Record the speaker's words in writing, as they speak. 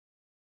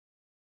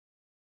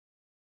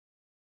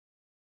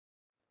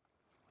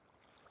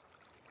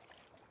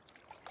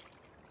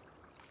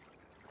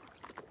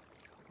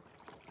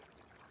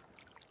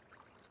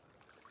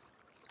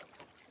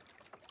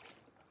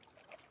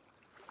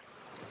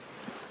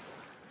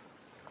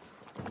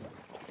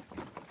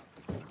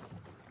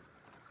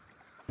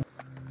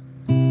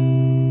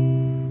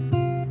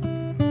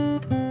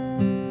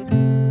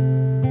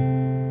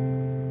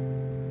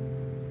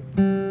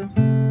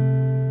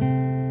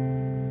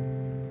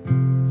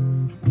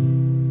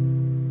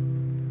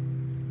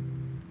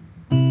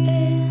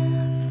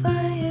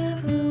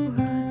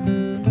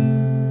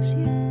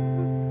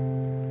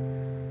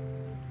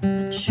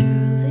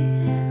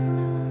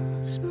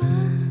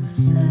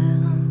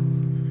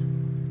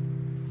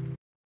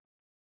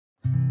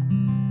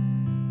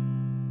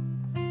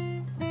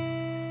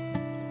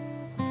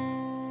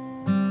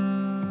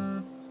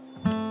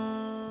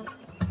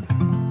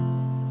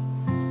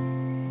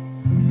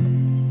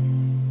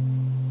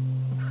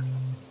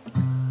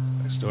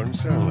starting to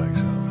sound like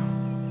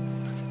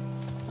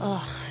something.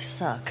 Ugh, I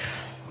suck.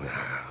 Nah.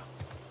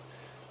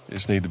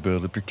 Just need to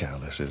build up your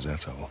calluses,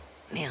 that's all.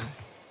 Yeah.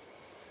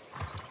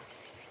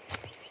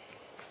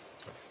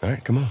 All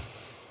right, come on.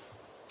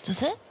 Is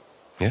this it?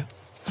 Yeah?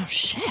 Oh,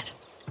 shit.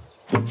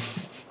 I'm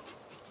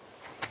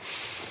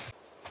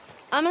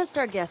gonna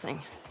start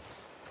guessing.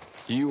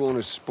 You want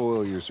to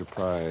spoil your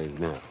surprise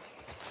now?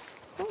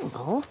 I don't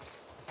know.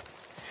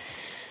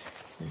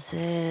 Is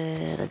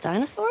it a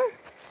dinosaur?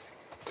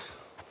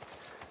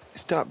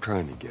 Stop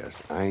trying to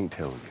guess. I ain't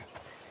telling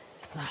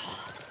you.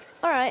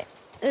 All right.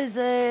 Is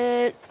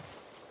it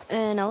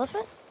an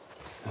elephant?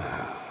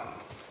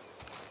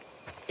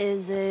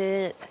 Is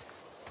it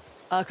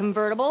a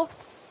convertible?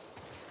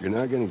 You're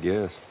not gonna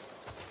guess.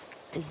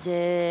 Is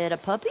it a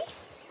puppy?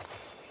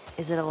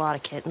 Is it a lot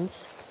of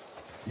kittens?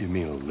 You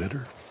mean a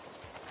litter?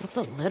 What's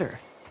a litter?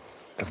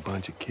 A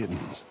bunch of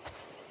kittens.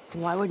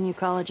 Why wouldn't you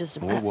call it just a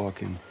More pet?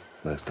 walking,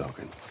 less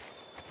talking.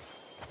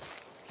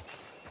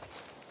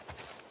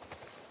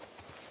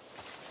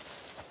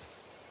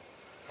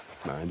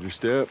 Mind your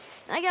step.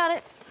 I got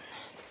it.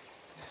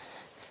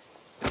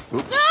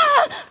 Oops.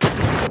 Ah!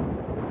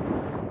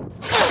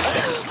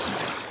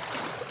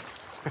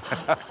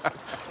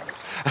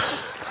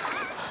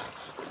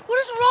 What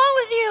is wrong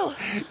with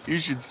you? You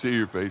should see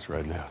your face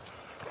right now.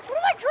 What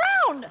if I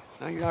drowned?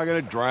 Now you're not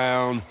gonna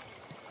drown.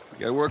 You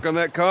gotta work on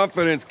that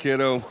confidence,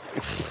 kiddo.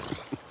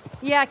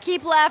 Yeah,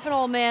 keep laughing,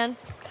 old man.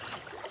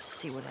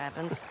 See what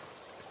happens.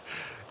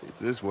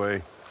 This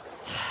way.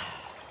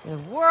 The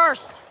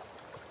worst.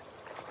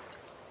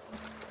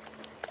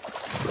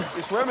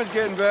 Your swimming's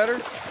getting better.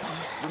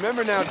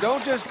 Remember now,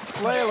 don't just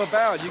flail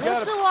about. You Push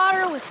gotta... the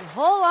water with your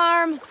whole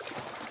arm.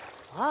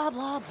 Blah,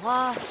 blah,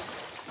 blah.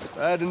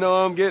 Glad to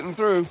know I'm getting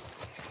through.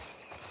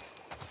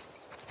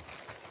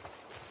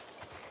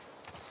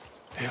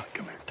 Hey,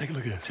 come here. Take a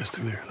look at this. Just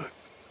through there. Look.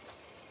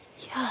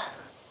 Yeah.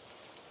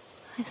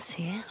 I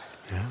see it.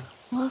 Yeah?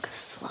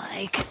 Looks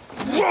like...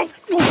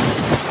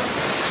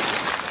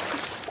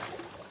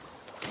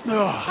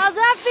 Oh, How's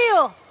that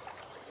feel?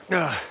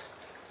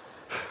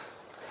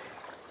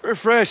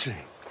 refreshing.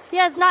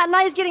 Yeah, it's not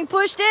nice getting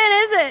pushed in,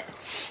 is it?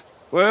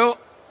 Well,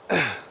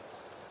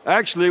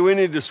 actually, we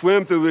need to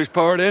swim through this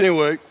part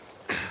anyway.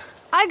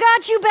 I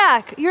got you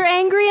back. You're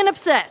angry and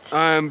upset.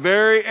 I am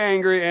very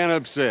angry and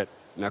upset.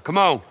 Now, come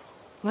on.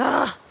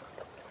 Ugh.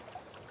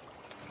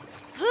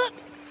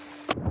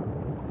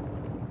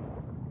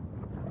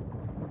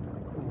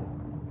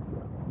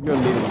 You're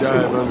gonna need to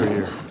dive under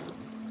here.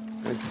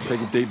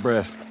 Take a deep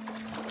breath.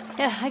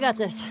 Yeah, I got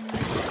this.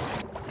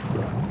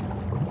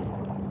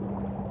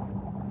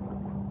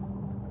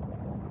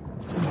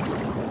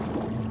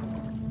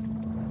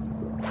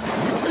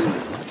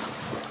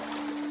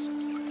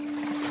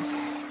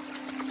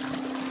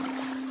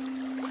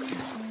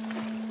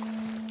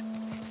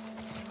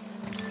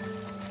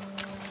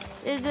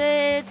 Is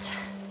it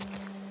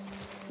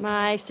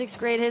my 6th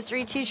grade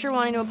history teacher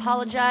wanting to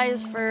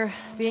apologize for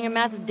being a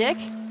massive dick?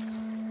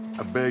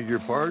 I beg your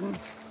pardon?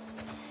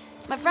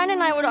 My friend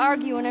and I would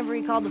argue whenever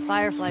he called the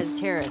Fireflies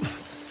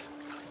terrorists.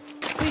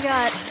 We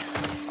got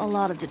a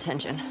lot of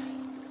detention.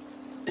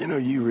 You know,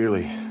 you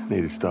really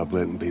need to stop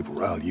letting people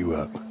rile you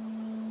up.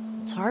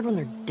 It's hard when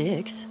they're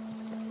dicks.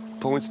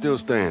 Point still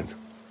stands.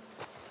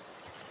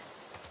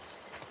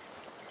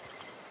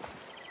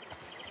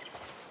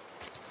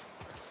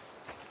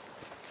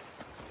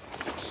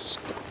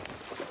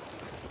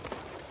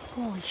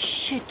 Holy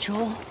shit,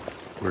 Joel.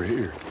 We're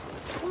here.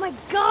 Oh my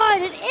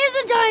god, it is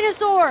a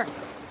dinosaur!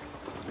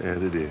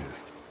 That it is.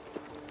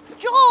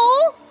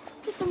 Joel!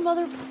 It's a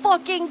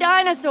motherfucking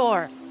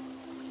dinosaur!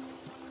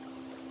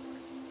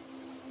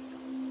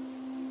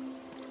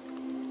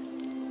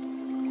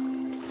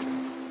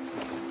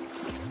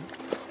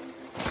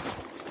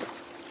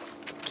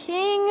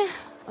 King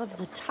of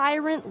the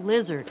tyrant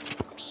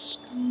lizards.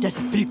 That's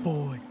a big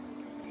boy.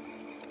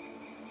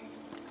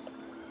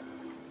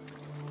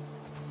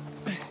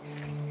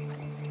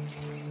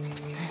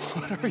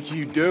 What are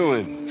you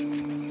doing?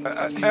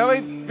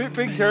 Ellie,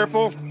 be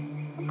careful.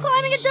 I'm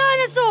climbing a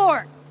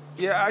dinosaur!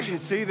 Yeah, I can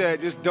see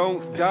that. Just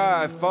don't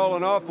die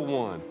falling off of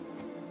one.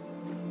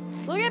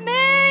 Look at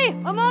me!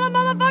 I'm on a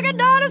motherfucking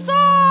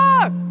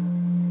dinosaur!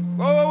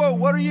 Whoa, whoa, whoa,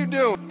 what are you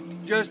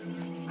doing? Just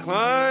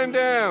climb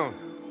down.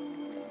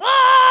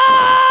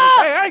 Ah!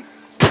 Hey, hey!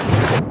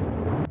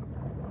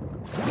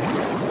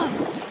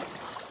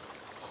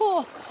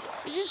 Oh,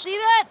 did you see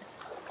that?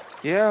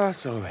 Yeah, I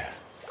saw that.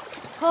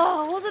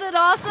 Oh, wasn't it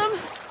awesome?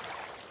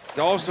 It's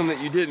awesome that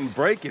you didn't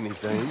break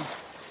anything.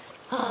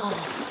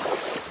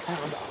 That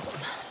was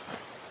awesome.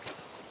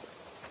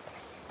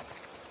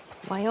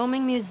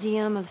 Wyoming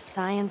Museum of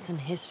Science and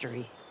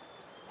History.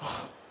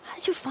 How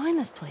did you find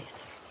this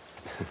place?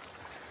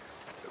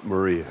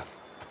 Maria,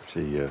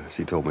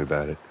 she told me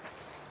about it.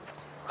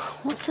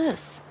 What's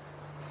this?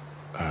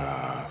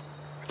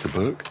 It's a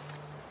book?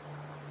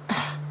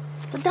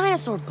 It's a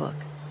dinosaur book.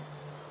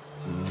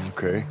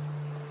 Okay.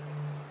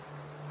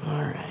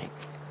 All right.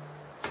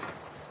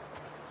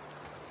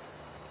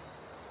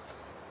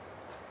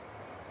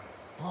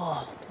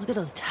 Whoa, look at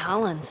those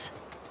talons.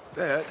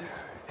 That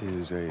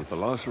is a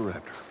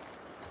velociraptor.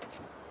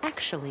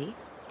 Actually,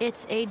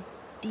 it's a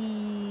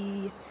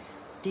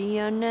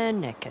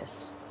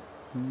Deinonychus.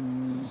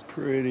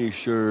 Pretty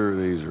sure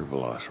these are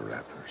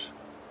velociraptors.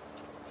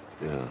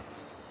 Yeah.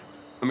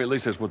 I mean, at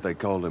least that's what they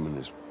called them in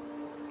this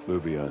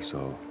movie I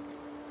saw.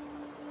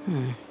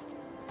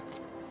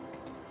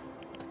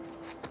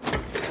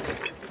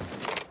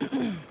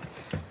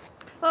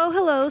 Oh,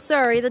 hello.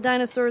 Sorry, the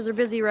dinosaurs are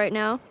busy right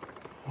now.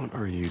 What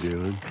are you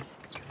doing?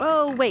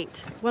 Oh,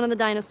 wait. One of the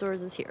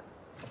dinosaurs is here.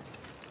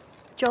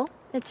 Joel,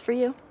 it's for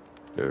you.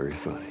 Very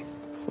funny.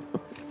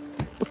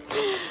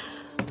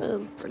 That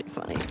was pretty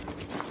funny.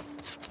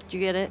 Did you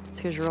get it? It's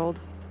because you're old.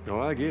 Oh,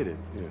 I get it.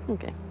 Yeah.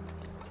 Okay.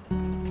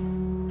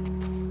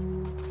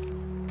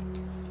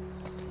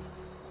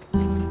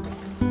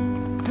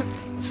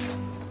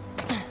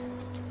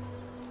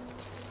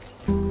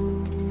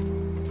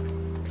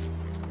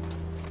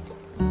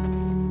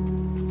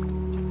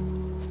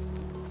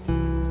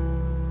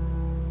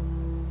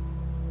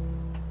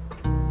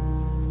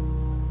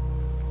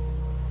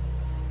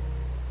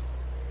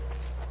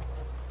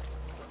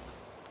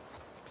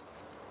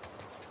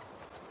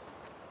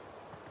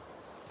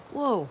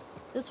 Whoa,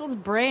 this one's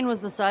brain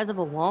was the size of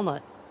a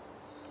walnut.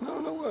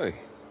 No way.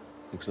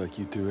 Looks like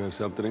you two have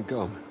something in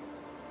common.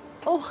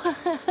 Oh,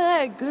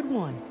 good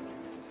one.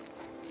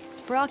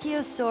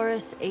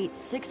 Brachiosaurus ate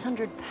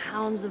 600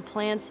 pounds of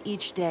plants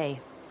each day.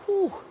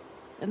 Whew,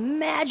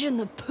 imagine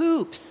the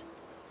poops.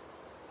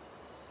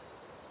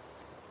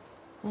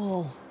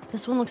 Whoa,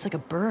 this one looks like a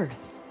bird.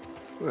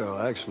 Well,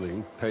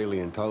 actually,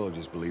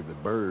 paleontologists believe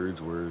that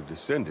birds were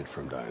descended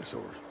from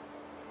dinosaurs.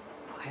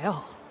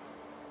 Well,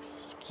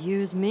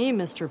 excuse me,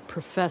 Mr.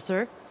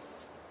 Professor.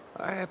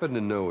 I happen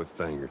to know a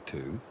thing or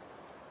two.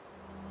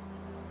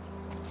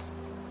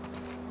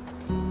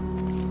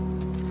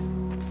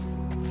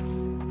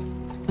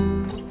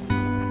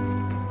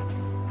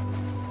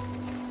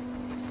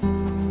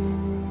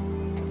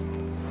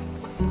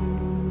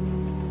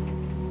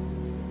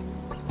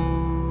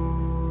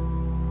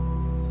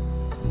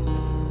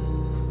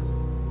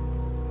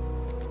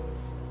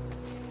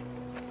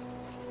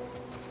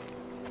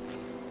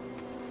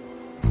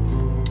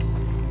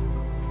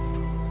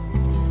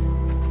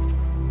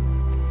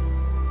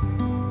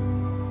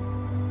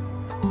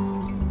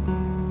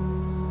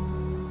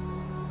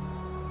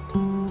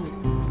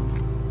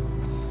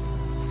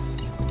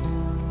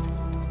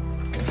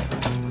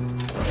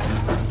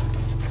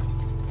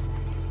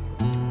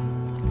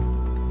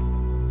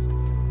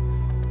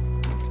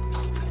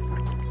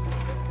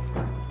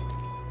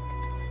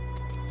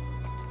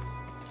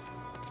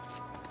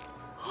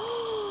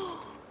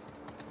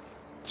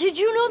 Did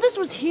you know this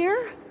was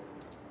here?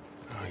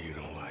 Oh, you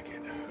don't like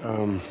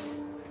it.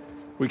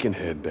 We can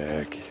head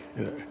back.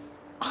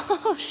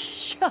 Oh,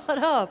 shut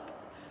up.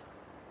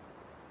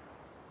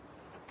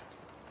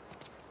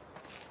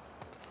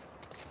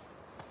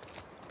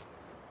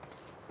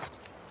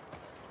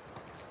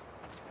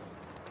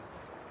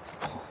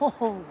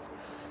 Oh.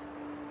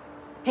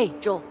 Hey,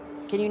 Joel,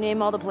 can you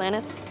name all the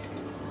planets?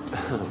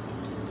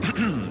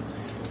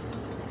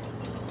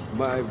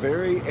 My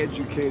very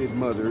educated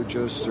mother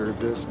just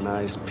served us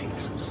nice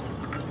pizzas.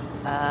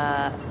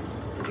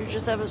 Did you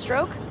just have a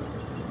stroke?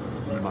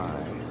 My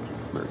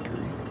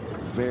Mercury,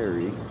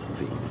 very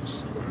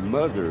Venus,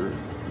 Mother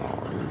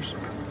Mars.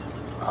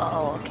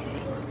 Oh, okay.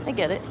 I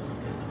get it.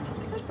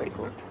 That's pretty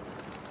cool.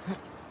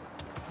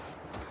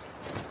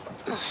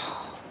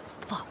 Oh,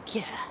 fuck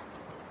yeah.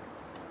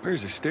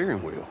 Where's the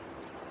steering wheel?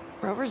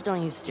 Rovers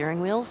don't use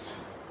steering wheels.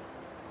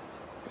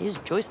 They use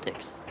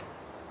joysticks.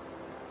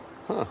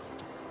 Huh.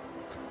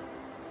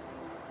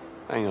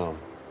 Hang on.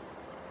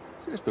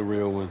 Is this the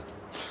real one?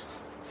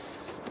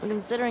 Well,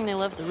 considering they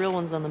left the real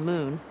ones on the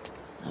moon,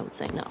 I would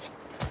say no.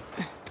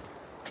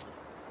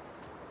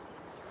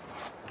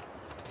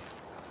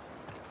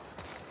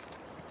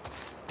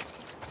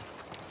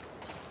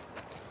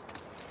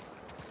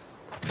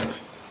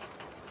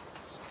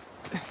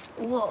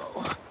 Whoa.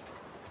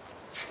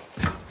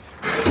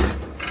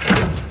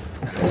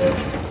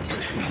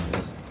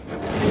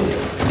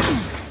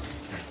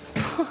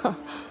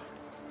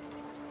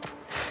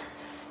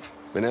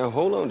 But now,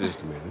 hold on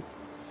just a minute.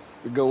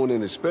 You're going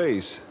into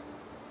space,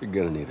 you're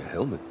gonna need a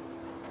helmet.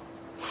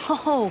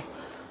 Oh,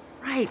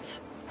 right.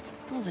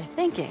 What was I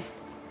thinking?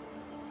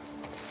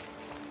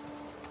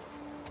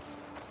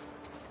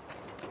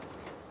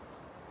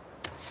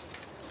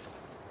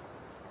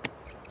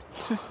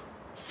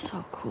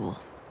 So cool.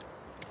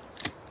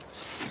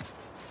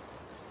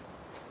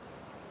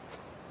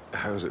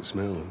 How's it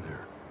smell in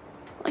there?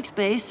 Like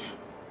space.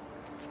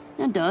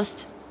 And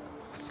dust.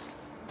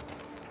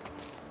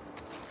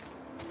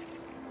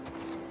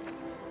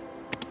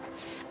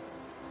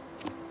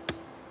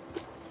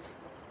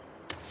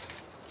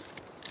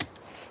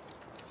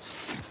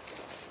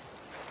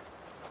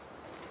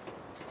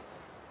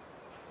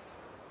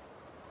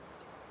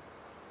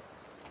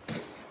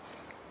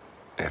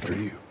 After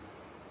you.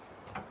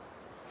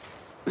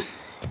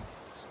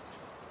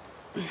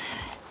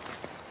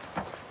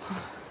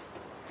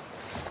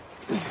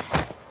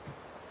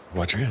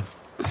 Watch your head.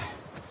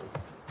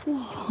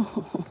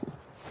 Whoa.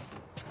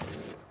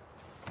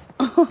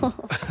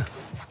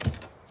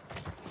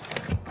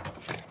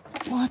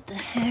 What the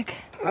heck?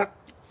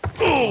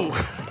 Oh!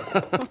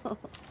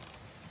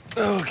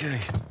 Okay.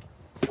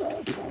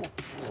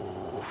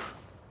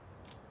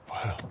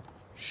 Wow.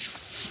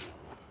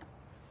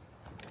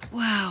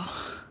 Wow.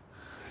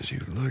 As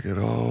you look at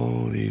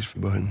all these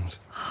buttons.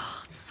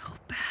 Oh, it's so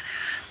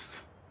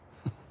badass.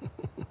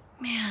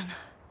 Man.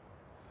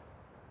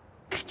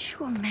 Could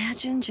you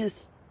imagine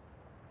just...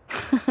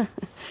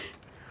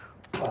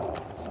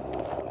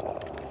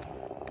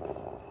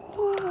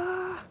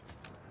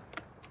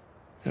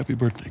 Happy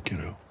birthday,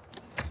 kiddo.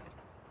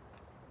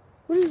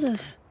 What is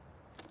this?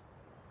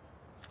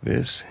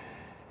 This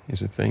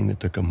is a thing that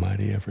took a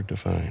mighty effort to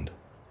find.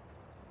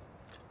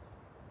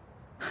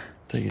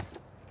 Take it.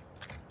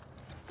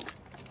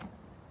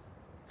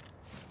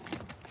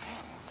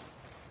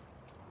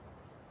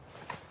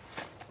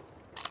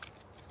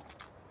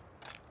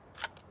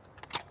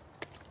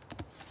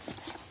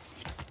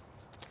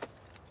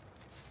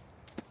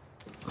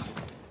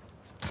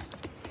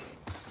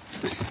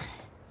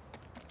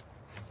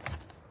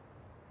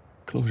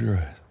 Close your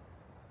eyes.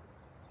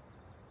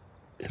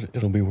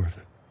 It'll be worth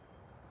it.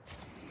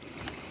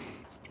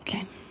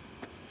 Okay.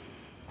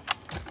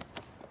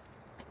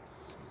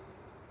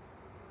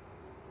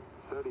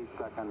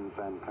 Seconds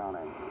and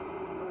counting.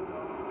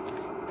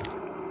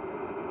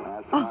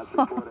 Astronauts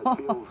report it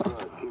feels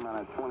good.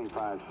 T-minus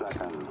 25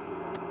 seconds.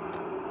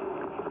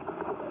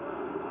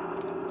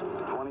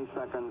 20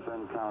 seconds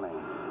and counting.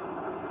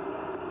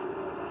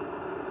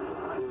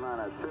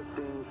 T-minus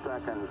 15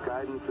 seconds.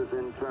 Guidance is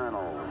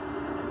internal.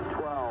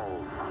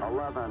 12,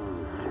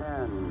 11,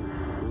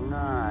 10,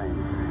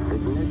 9.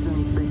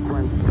 Ignition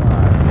sequence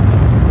start.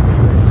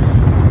 6,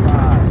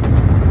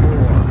 5,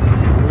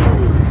 4,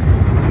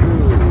 3, 2,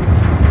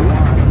 1, 0.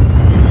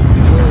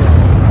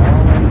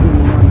 All engine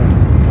running.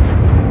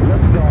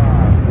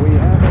 Liftoff. We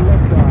have a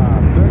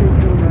liftoff.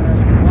 32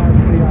 minutes past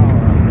the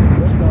hour.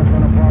 Liftoff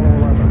on Apollo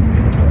 11.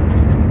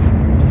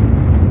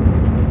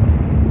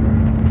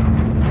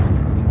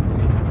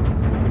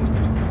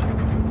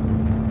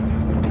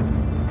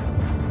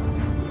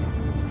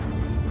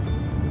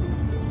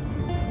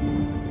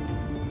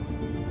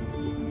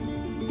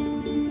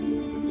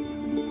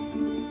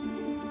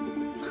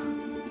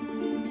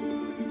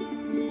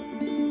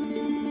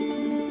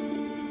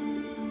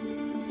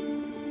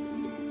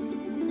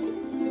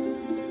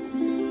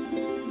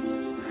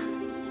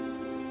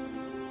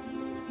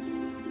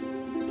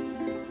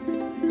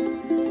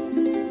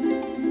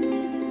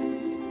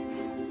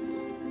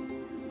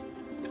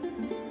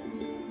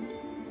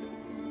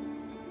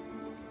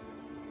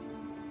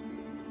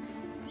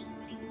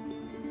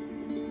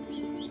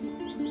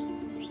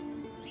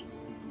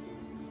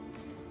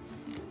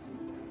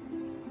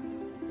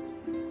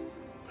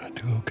 I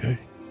do okay.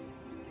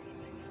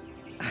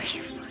 Are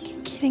you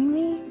fucking kidding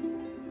me?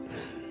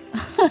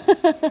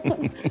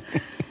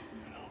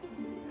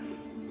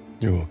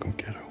 You're welcome,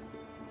 kiddo.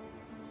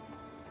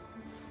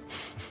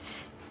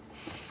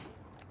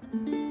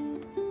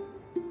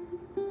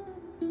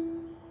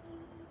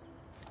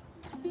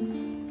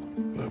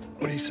 Well,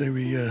 what do you say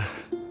we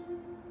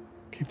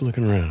keep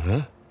looking around,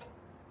 huh?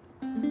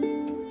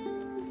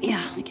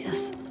 Yeah, I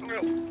guess.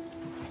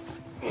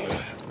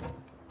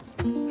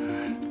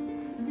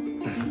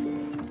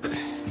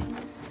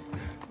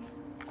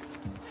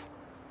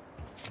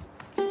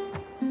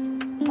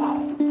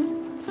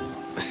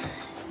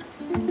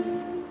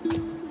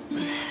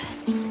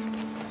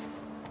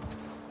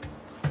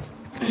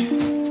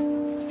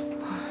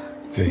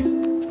 Hey.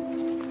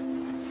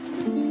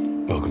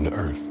 Welcome to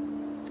Earth.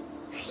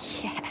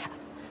 Yeah.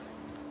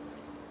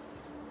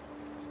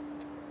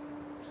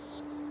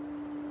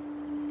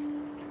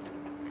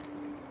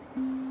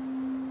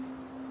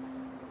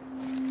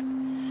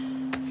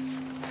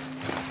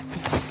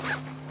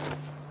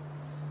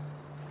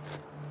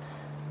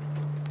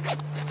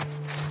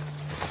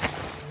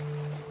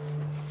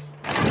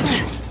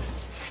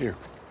 Here.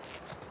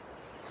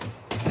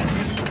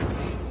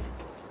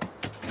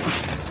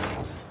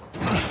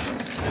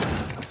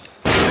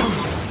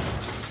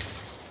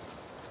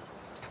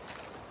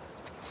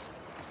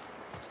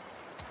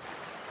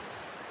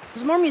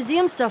 There's more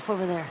museum stuff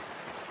over there.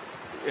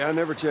 Yeah, I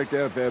never checked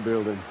out that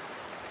building.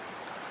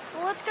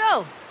 Well, let's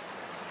go.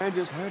 And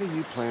just how do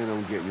you plan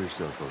on getting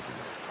yourself over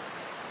there?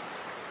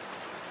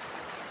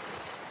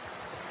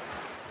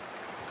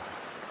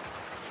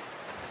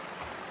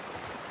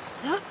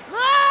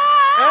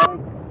 Ah!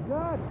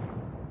 God!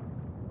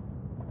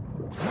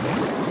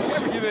 You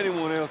ever give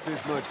anyone else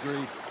this much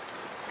grief?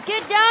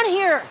 Get down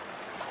here!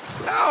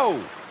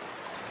 No!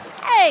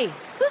 Hey,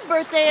 whose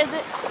birthday is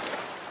it?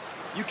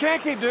 You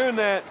can't keep doing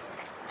that.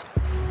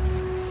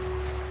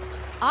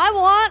 I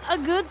want a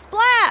good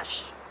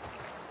splash.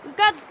 We've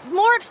got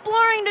more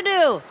exploring to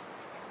do.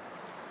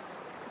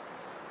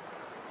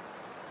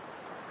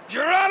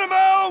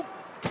 Geronimo!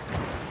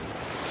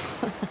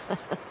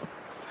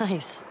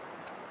 Nice.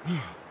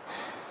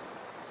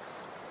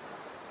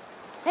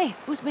 Hey,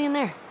 who's being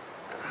there?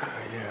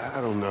 Yeah,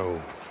 I don't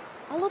know.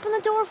 I'll open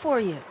the door for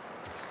you.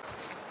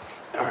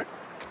 All right.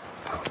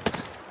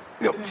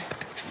 Yep.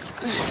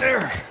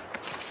 There.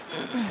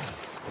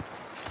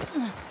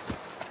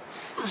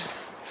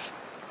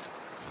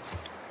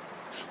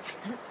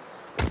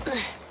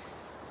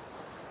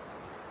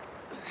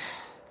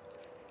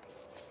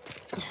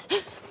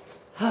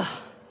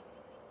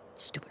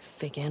 Stupid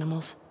fake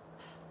animals.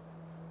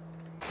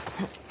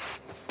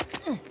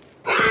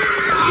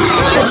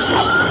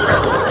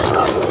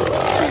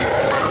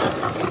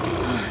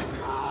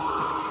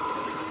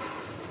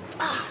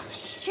 Oh,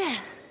 shit.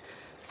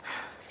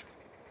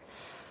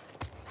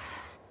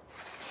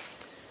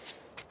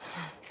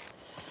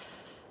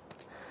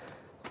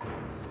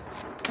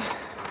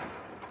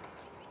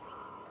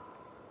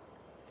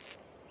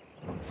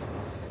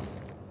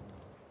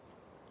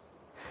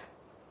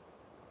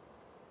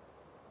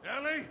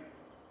 Ellie?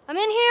 I'm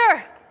in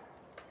here!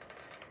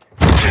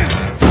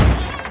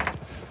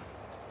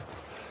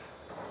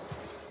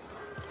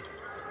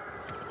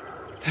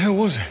 The hell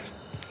was it?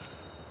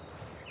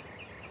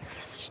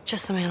 It's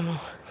just some animal.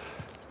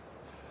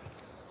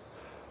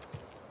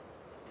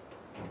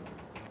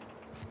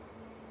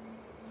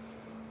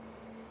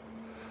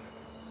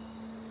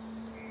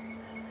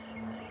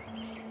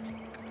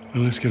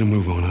 Well, let's get a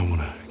move on. I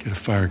want to get a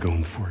fire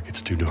going before it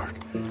gets too dark.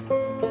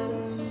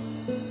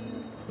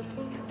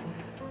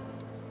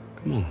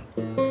 Come on.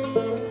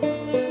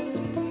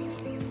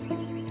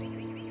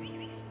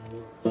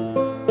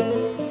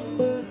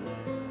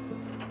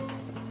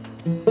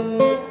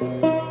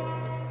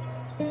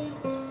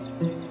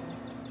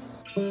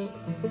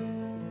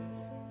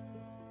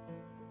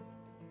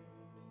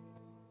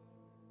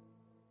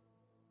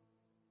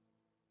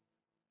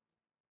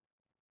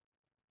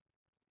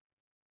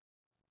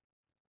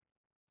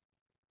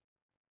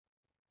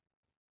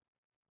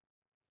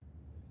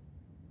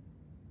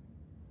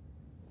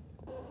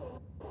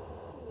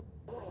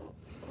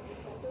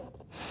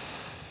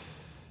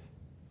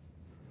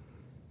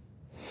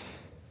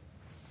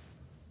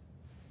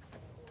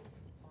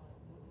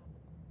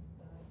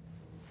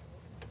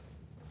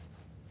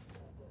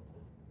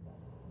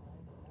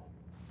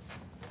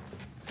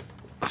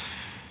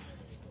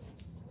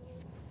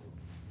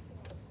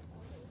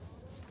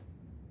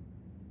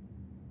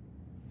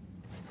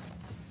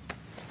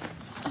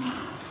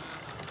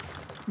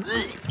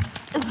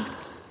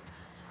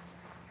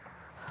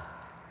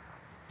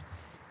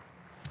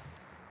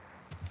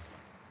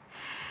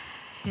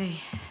 Hey.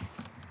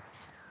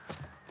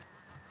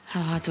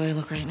 How hot do I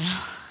look right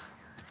now?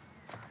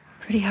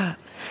 Pretty hot.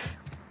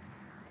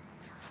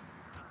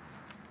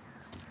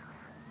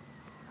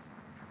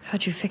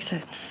 How'd you fix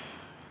it?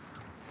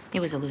 It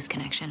was a loose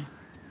connection.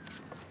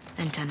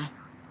 Antenna.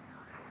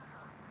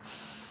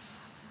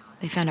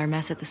 They found our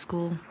mess at the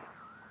school.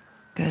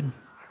 Good.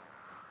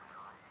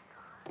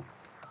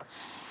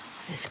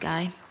 This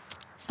guy,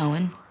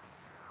 Owen,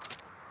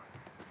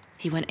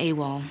 he went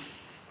AWOL.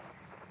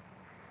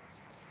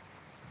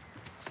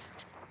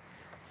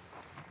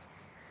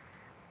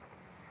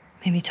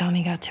 Maybe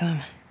Tommy got to him.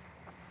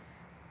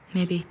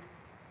 Maybe.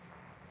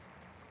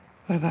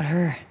 What about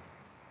her?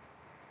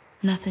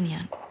 Nothing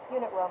yet.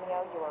 Unit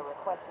Romeo, you are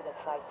requested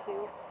at Site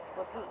 2.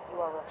 Repeat, you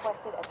are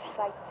requested at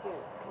Site 2.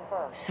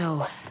 Confirm.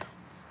 So,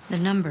 the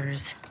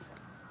numbers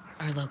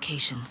are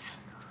locations.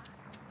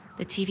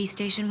 The TV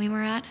station we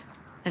were at,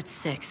 that's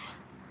 6.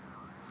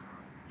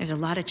 There's a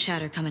lot of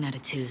chatter coming out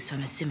of 2, so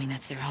I'm assuming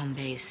that's their home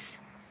base.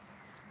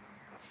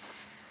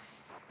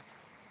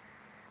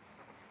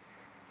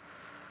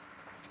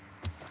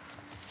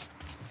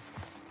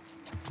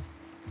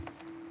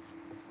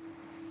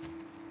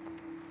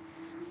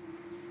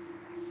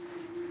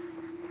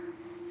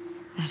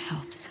 That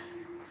helps.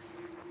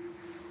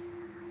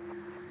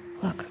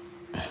 Look.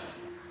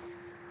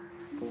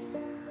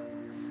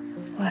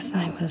 Last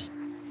night was...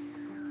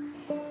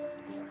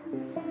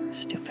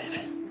 stupid.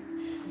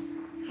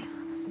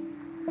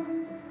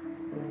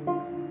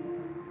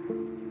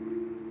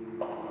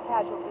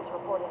 Casualties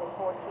reported in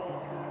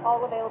 14.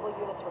 All available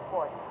units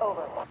report.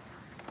 Over.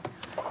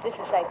 This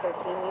is Site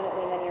 13. Unit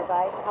Lima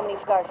nearby. How many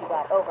scars you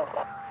got? Over.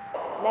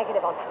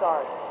 Negative on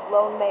scars.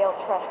 Lone male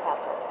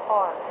trespasser.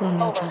 Armed. Lone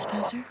male Over.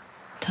 trespasser?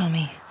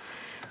 Tommy,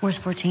 where's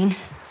 14?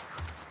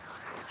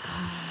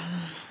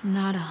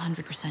 Not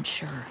 100%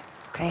 sure.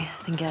 Okay,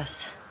 then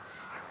guess.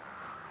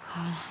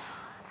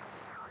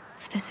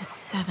 If this is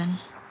 7,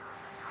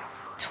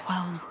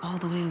 12's all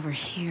the way over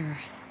here.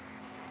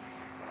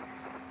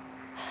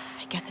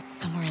 I guess it's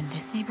somewhere in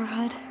this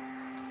neighborhood?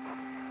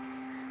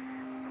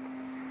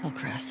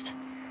 Hillcrest.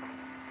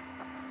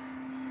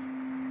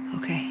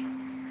 Okay.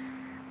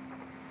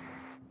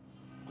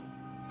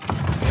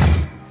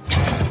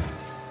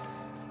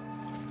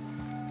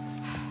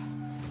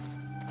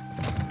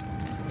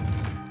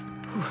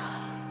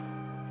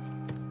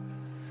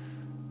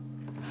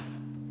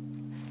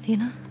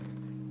 Dina?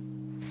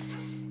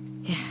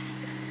 Yeah.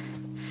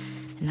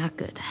 Not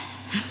good.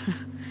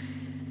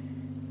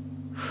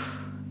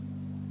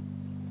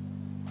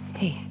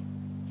 Hey.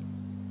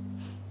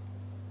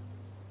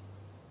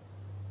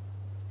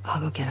 I'll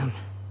go get him.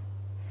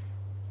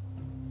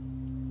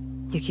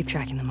 You keep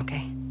tracking them,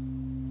 okay?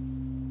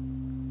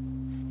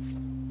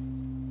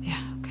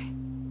 Yeah, okay.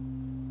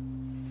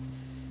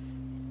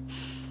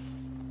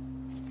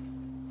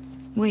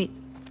 Wait.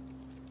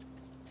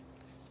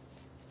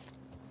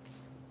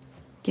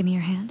 Give me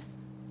your hand.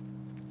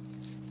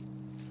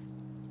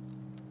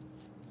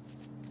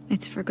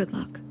 It's for good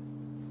luck.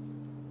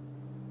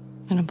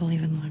 I don't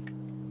believe in luck.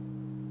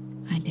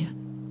 I do.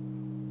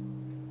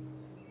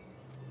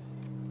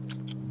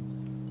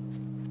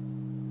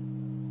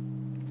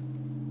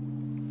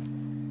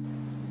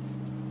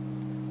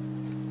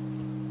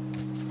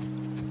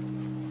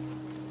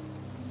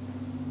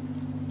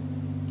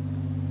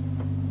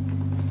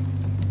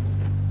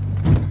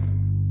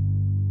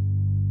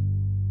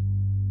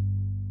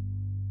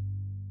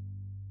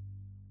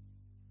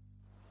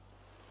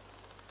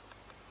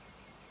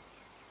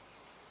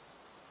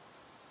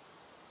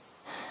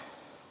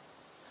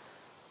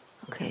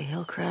 Okay,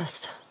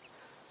 Hillcrest.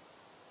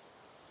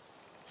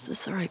 Is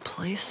this the right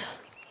place?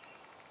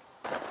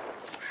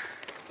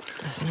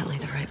 Definitely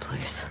the right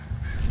place.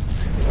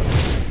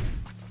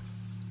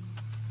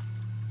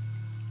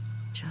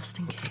 Just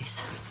in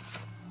case.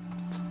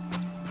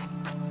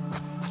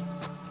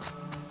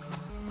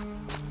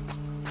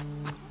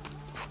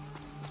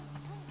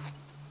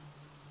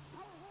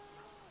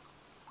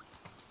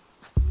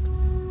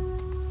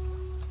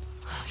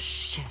 Oh,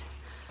 shit.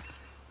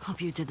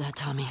 Hope you did that,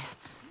 Tommy.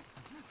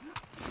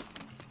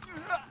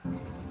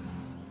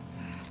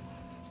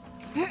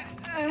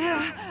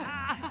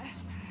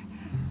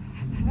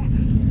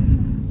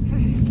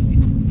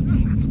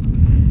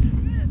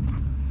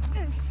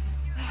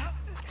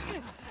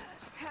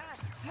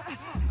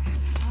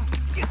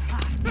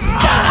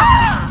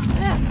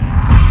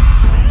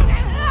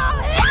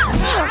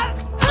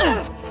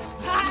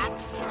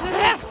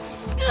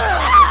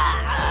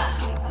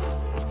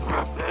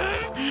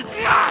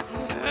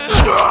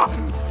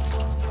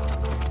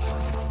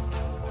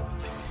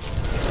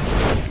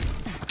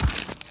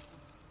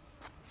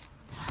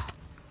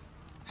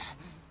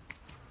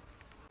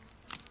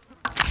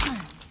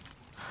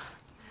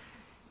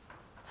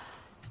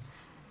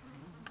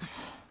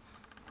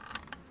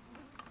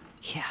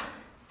 Yeah,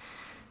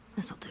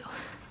 this'll do.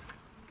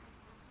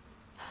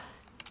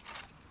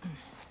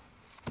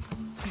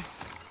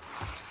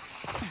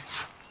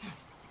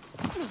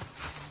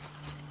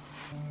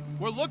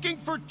 We're looking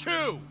for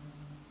two!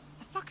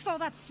 The fuck's all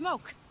that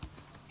smoke?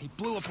 He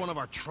blew up one of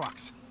our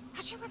trucks.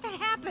 How'd you let that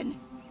happen?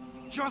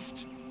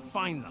 Just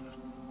find them.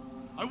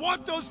 I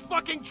want those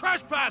fucking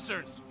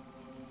trespassers!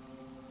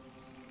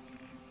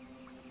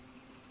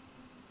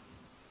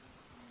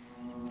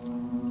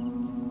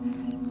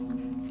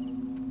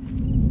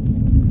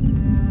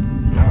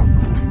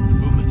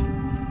 Movement.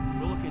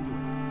 We'll look into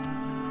it.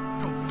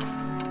 Go.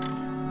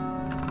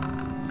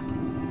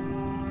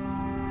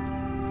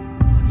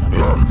 What's up?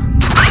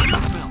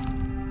 Smell.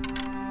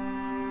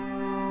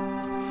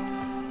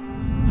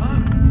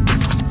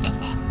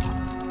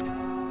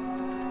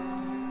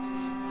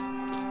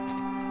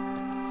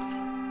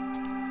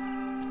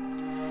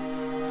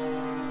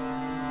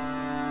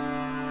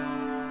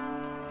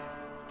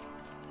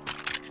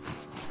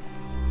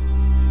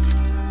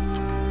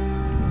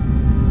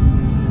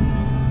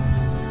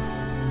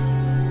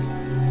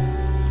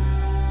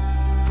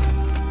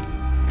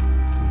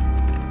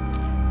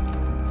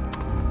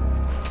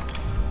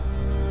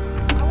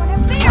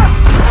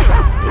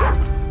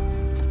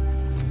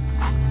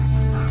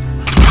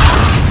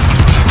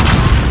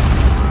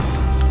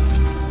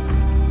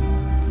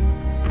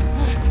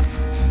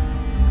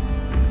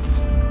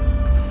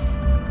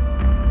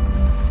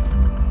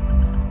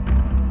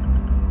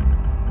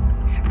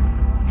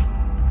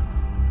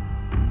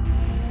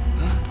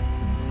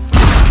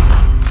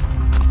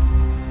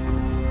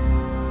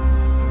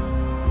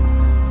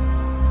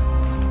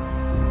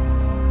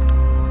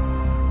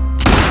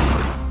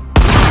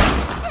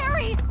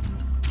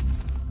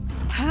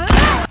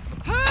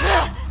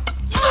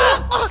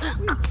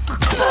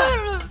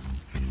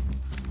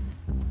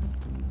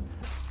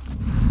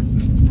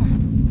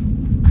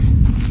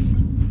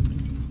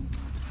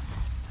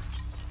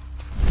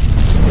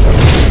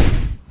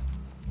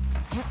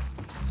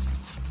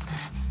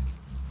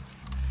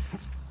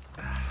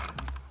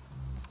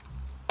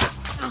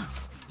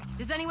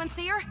 Does anyone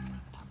see her?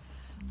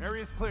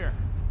 Area's clear.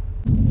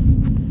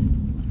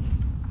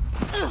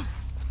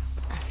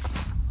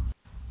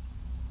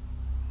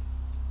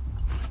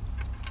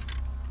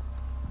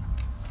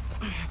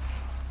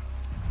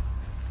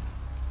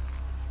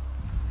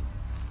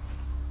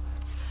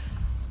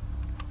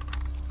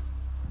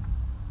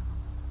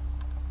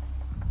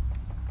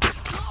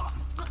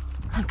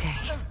 Okay.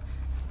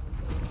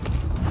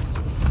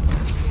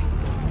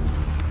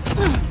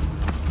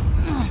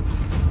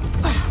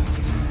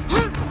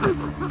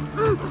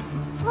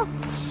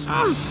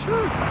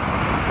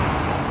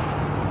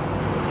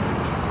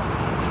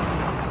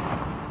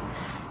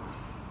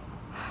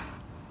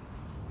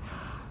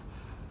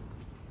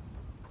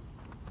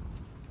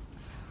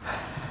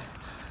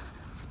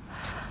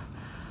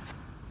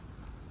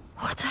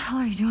 What the hell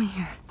are you doing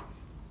here?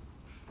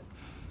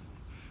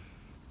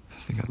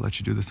 think I'd let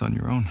you do this on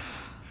your own.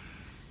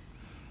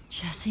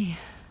 Jesse.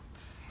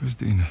 Where's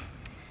Dina?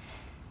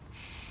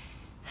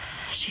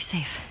 She's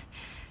safe.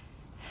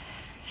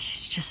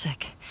 She's just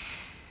sick.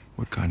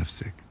 What kind of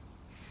sick?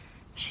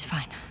 She's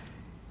fine.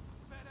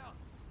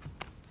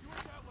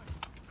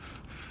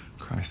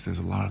 Christ, there's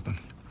a lot of them.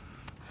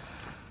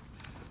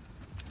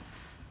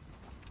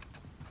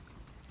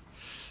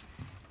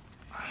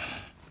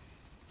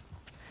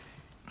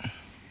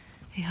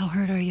 Hey, how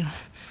hurt are you?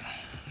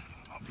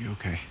 I'll be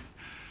okay.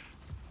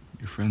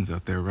 Your friends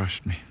out there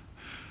rushed me.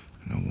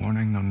 No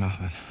warning, no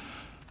nothing.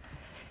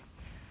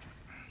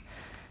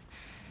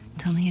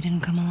 Tell me you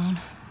didn't come alone.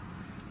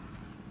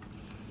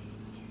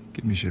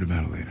 Give me shit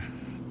about it later.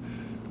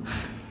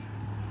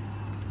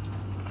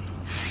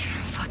 You're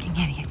a fucking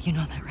idiot. You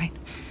know that, right?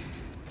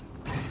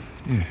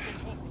 Yeah.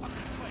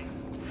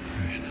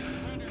 Right.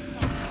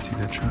 See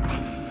that truck?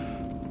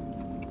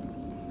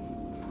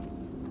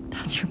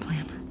 That's your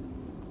plan.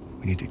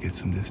 We need to get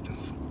some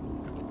distance.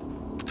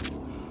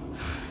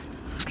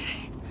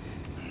 Okay.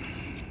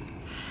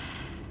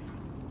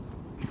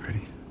 You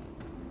ready?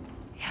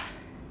 Yeah.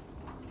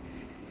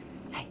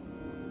 Hey,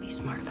 be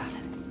smart about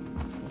it.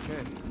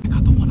 Okay. I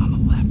got the one on the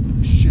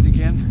left. Shit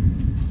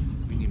again?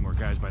 We need more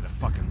guys by the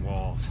fucking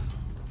walls.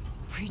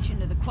 Preaching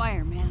to the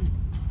choir, man.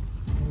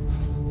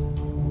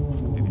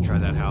 Maybe try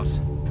that house.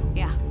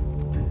 Yeah.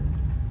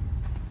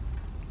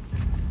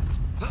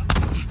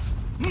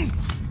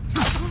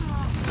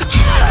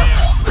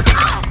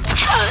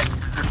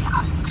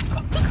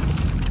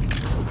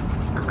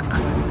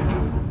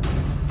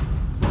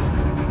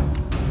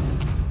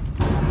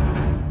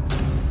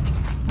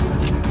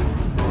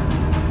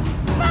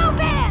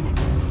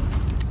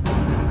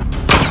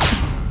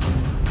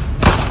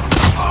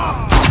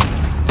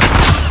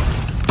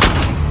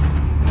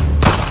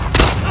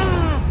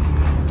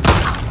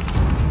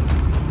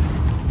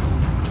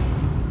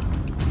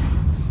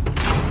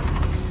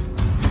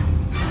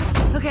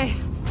 Okay.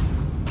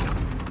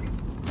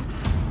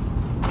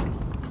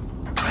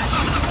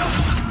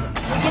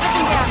 Get up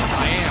and down.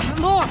 I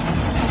am. More.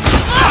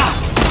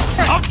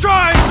 I'll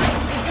try!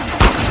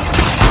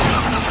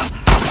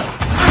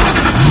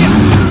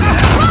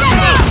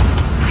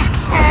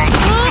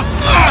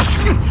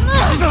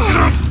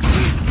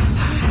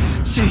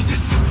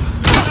 Jesus!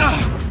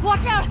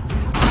 Watch out!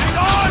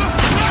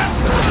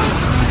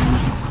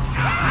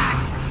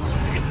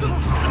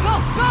 Go,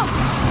 go!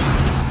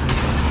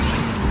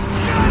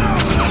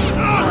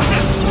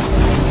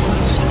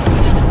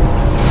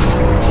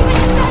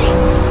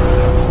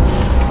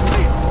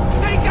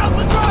 Take out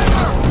the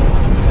driver!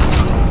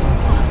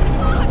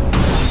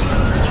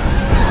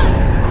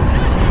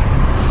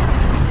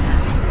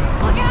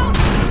 Look out!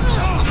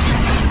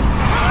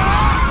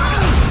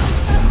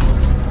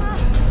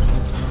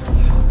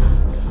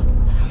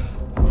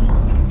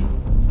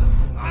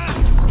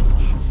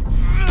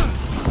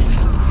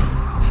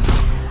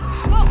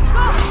 Go, go!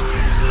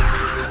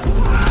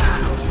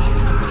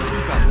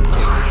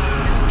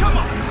 Come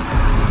on! Oh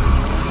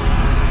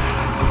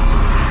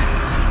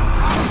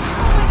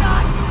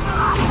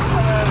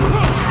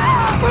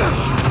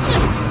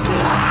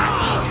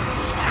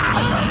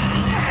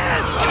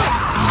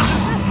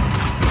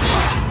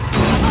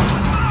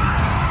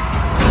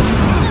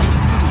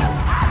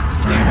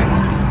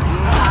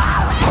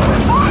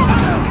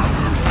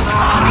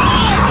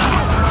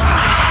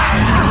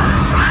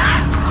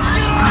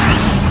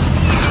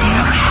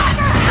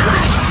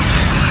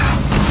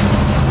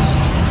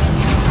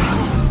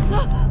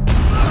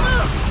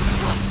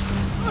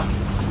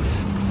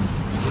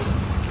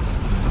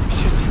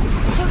my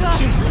God! Oh God!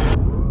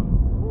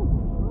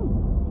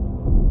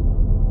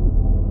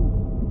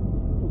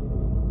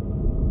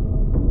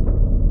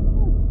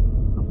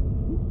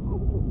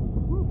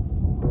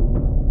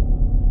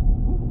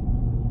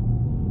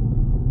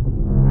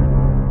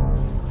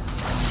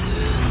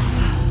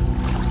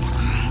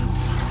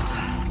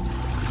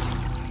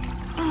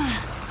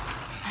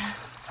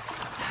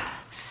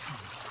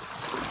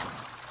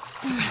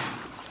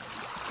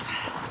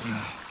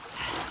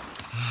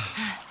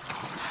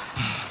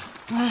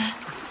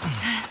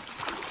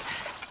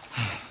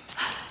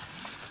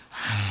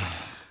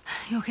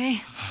 You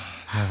okay?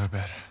 Never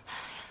better.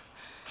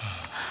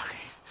 Okay.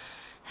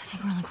 I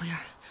think we're on the clear.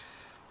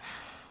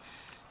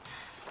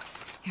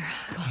 Here,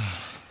 come on.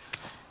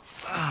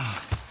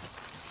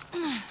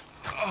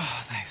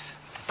 Oh, thanks.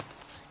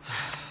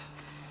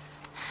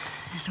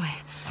 This way.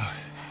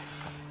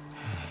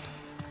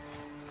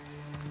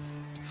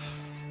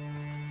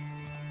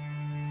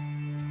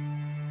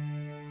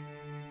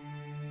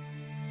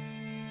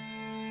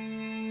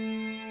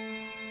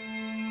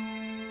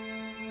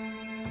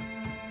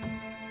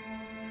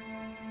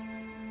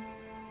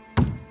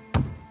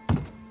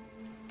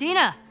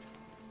 Dina!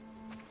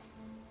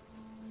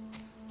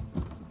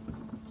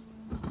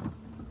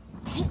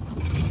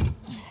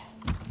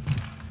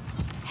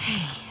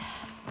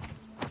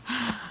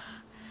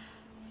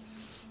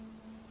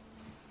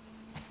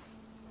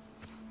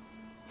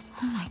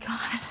 Oh my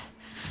God.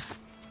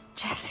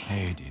 Jesse.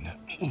 Hey, Dina.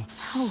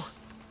 Oh,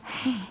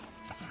 hey.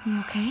 You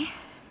okay?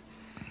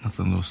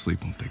 Nothing a little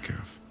sleep won't take care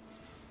of.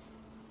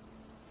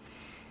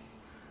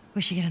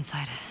 We should get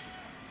inside.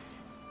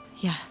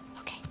 Yeah,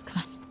 okay,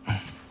 come on.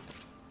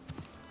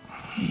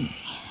 Easy.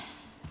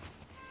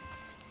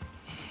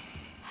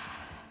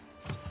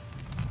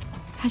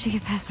 How'd you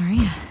get past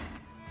Maria?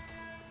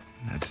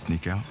 I had to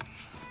sneak out.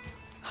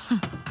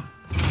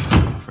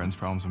 Friends'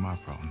 problems are my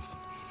problems.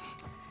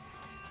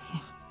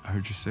 Yeah. I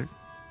heard you're sick.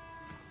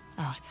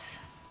 Oh, it's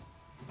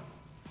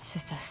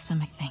just a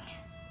stomach thing.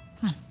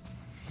 Come on.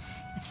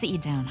 Let's sit you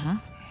down, huh?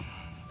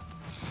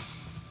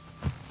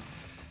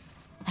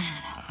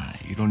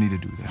 You don't need to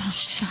do that. Oh,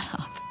 shut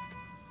up.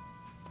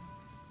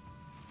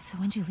 So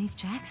when'd you leave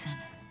Jackson?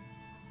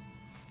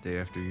 Day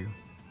after you,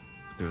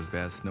 there was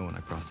bad snow when I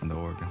crossed into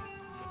Oregon.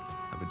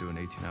 I've been doing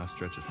 18-hour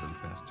stretches for the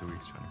past 2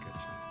 weeks trying to catch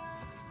up.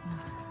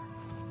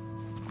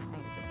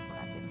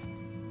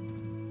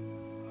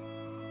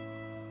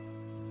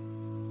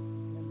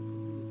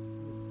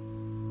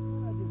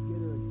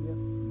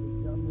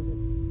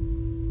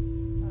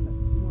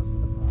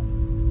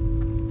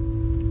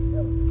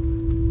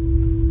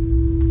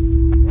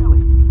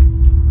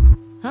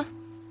 Huh?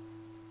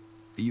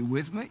 Are you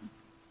with me?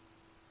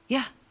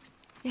 Yeah.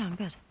 Yeah, I'm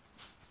good.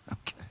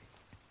 Okay.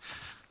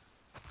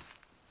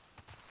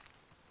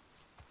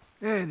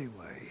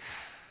 Anyway,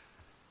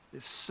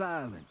 this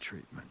silent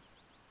treatment.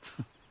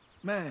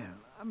 Man,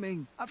 I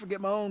mean, I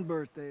forget my own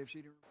birthday if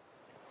she'd...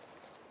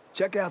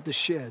 Check out the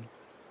shed.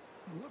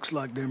 It looks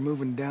like they're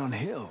moving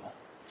downhill.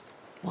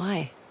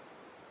 Why?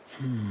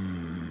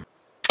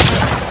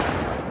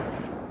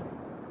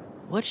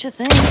 What you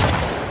think?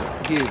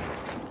 Dude,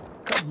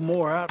 a couple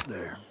more out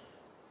there.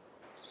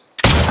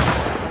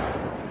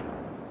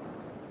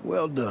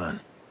 Well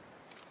done.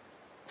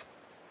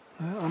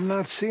 Well, I'm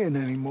not seeing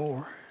any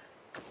more.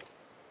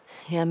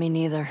 Yeah, me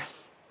neither.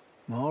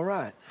 All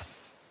right.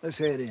 Let's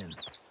head in.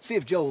 See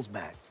if Joel's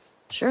back.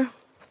 Sure.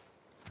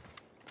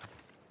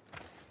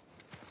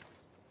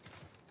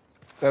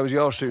 That was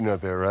y'all shooting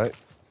out there, right?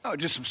 Oh,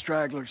 just some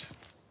stragglers.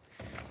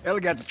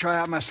 Ellie got to try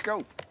out my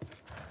scope.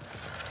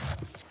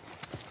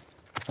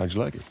 How'd you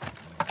like it?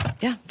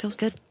 Yeah, feels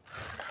good.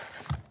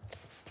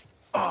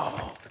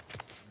 Oh,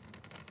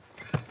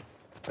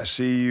 I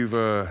see you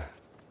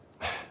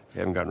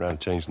haven't gotten around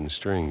to changing the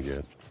string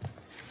yet.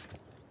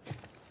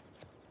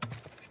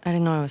 I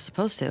didn't know I was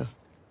supposed to.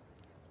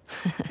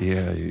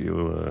 Yeah,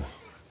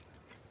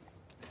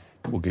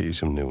 we'll get you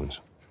some new ones.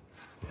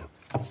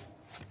 Yeah.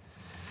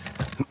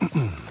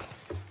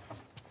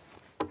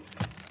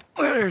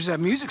 well, there's that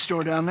music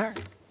store down there.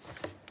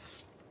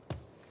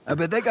 I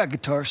bet they got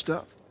guitar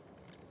stuff.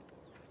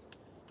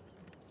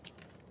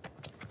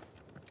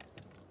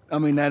 I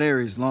mean, that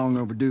area's long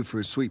overdue for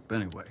a sweep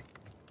anyway.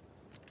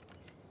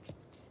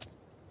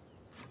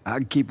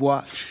 I'd keep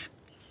watch.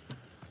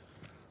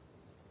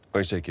 What do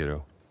you say,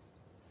 kiddo?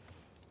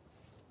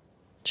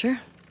 Sure.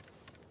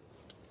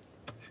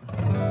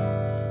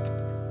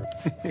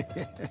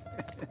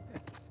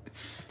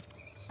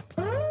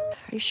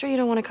 Are you sure you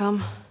don't want to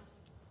come?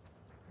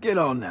 Get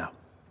on now.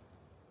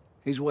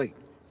 He's waiting.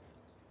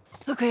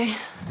 Okay.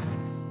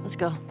 Let's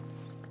go.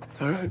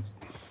 All right.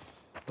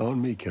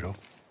 On me, kiddo.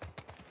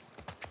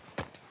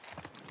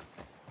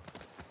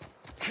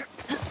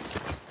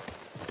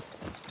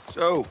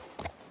 So,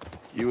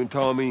 you and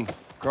Tommy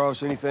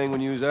cross anything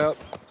when you was out?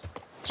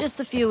 Just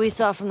the few we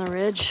saw from the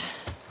ridge.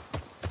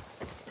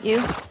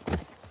 You?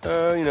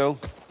 You know,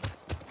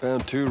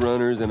 found 2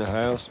 runners in a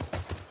house.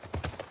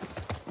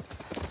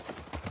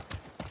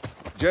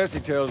 Jesse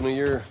tells me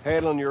you're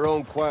handling your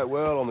own quite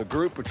well on the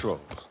group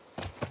patrols.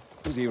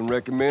 He's even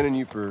recommending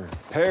you for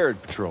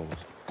paired patrols.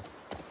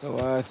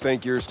 So I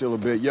think you're still a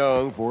bit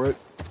young for it.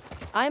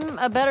 I'm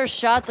a better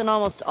shot than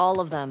almost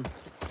all of them.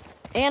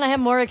 And I have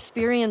more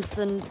experience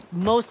than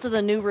most of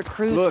the new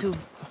recruits Look,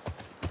 who've...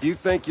 you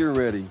think you're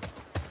ready.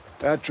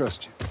 I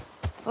trust you.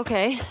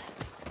 Okay.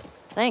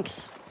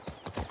 Thanks.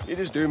 You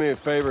just do me a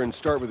favor and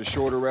start with the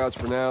shorter routes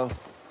for now.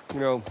 You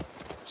know,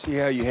 see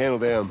how you handle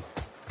them.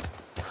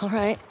 All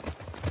right.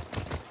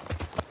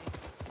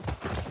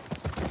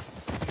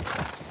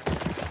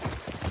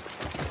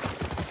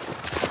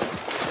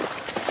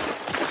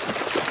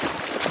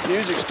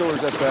 Music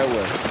store's up that way.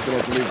 You're gonna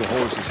have to leave the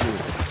horses here.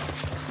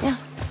 Yeah.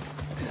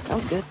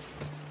 Sounds good.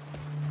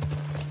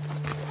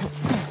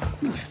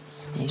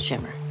 Hey,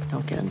 Shimmer.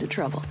 Don't get into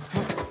trouble.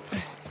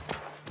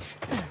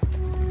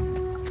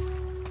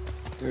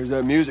 There's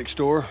that music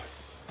store.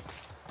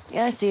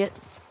 Yeah, I see it.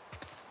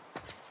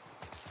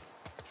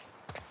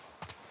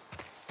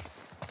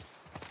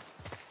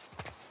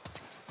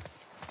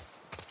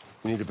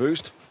 You need a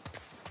boost?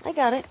 I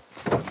got it.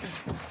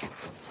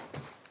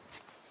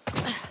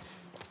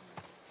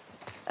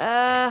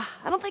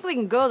 I don't think we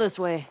can go this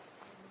way.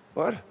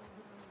 What?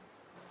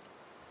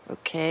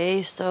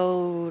 Okay,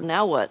 so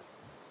now what?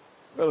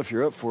 Well, if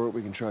you're up for it,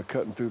 we can try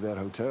cutting through that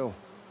hotel.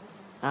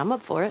 I'm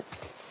up for it.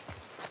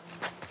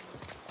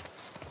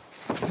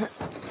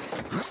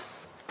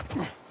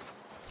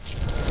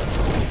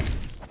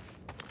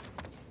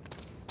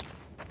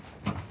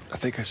 I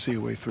think I see a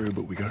way through,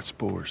 but we got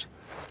spores.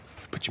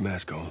 Put your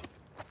mask on.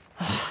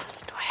 Do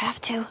I have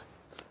to.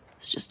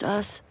 It's just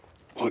us.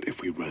 What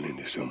if we run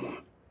into someone?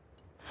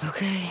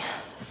 Okay,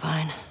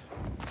 fine.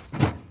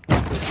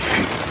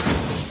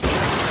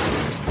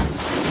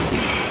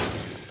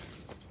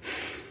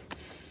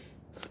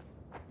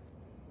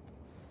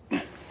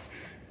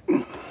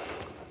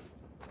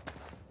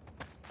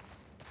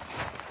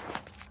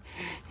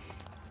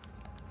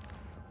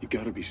 You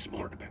gotta be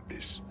smart about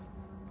this.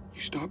 You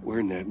stop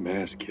wearing that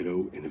mask,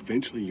 kiddo, and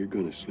eventually you're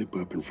gonna slip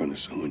up in front of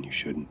someone you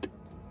shouldn't.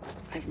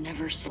 I've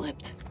never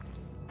slipped.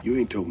 You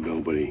ain't told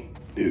nobody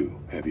new,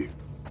 have you?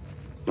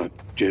 Not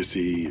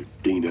Jesse or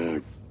Dina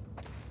or...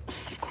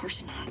 Of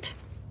course not.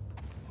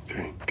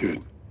 Okay,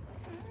 good.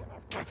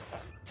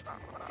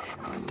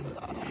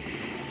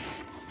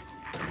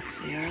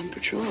 We are on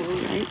patrol,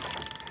 right?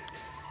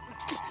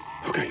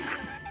 Okay.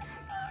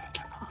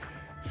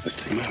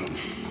 Let's take him out.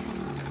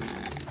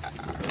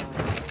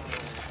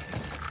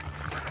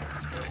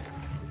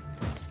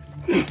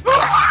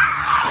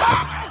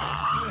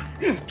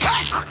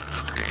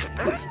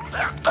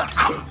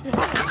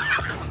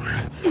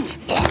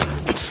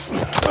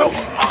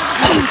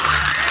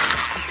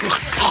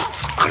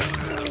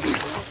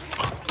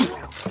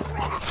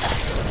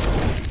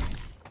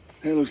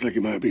 That looks like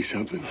it might be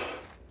something.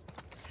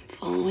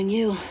 Following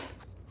you.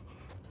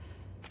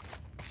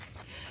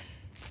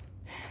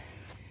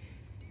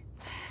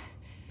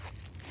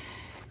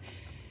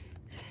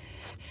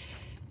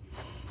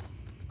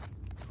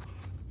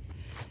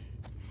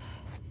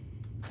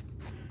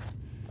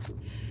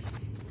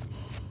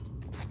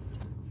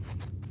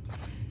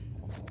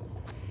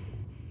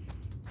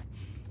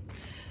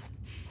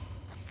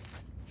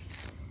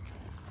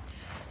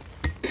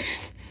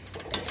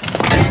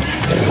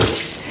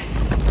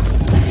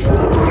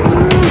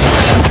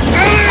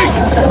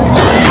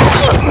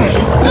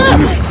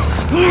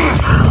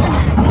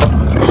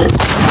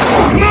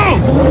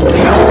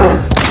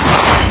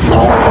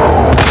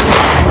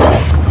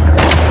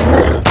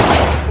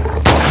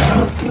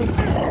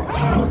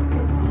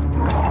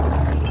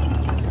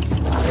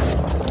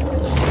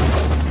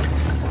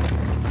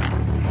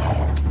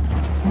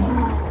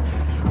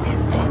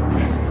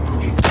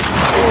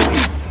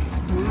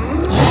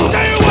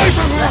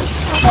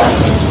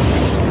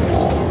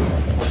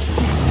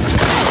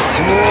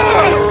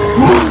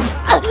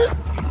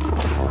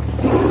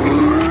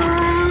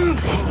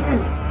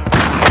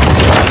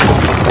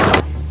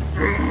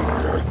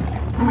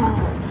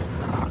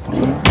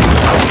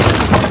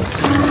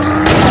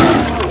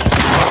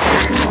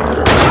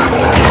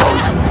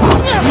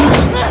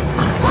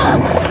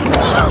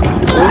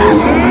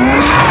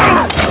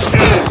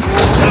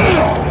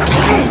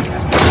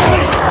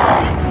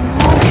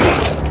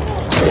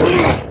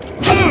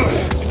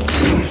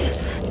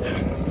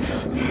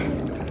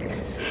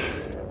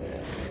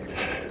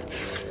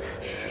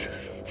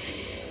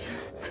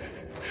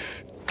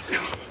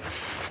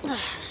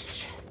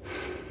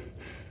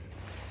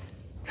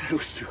 That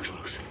was too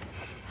close.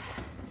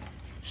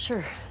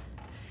 Sure.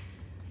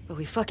 But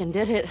we fucking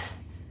did it.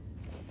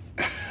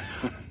 Yeah,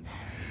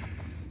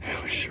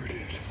 we sure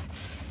did.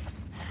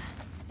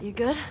 You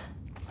good?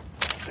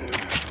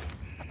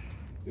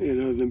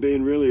 Other than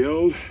being really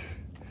old,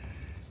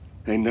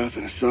 ain't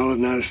nothing a solid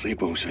night of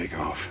sleep won't shake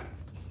off.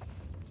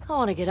 I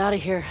want to get out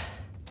of here.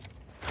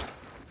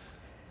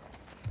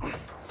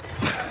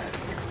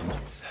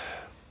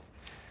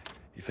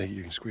 You think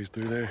you can squeeze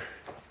through there?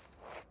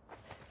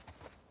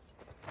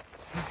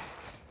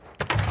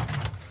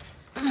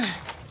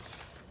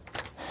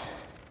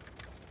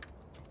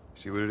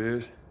 See what it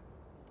is?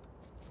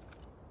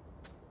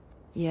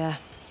 Yeah.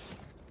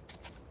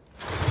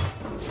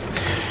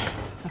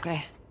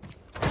 Okay.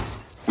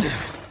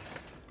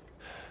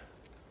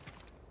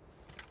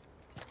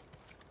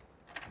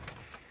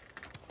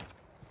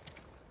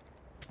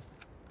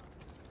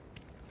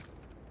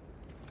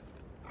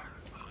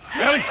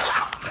 Ellie!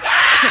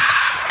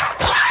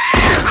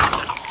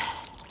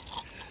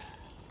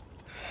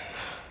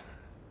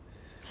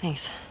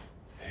 Thanks.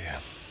 Yeah.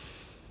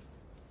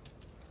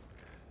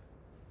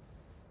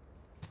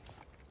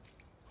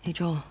 Hey,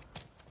 Joel.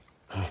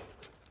 Huh?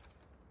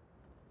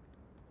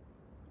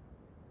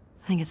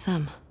 I think it's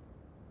them.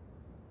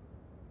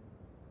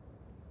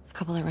 The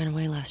couple that ran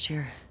away last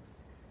year.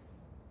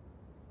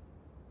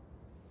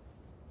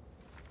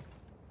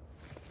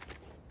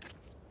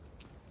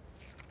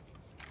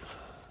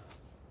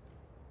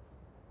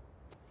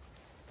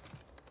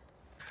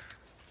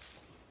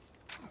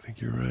 I think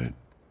you're right.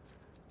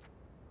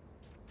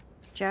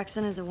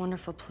 Jackson is a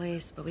wonderful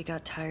place, but we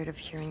got tired of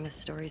hearing the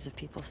stories of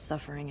people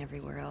suffering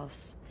everywhere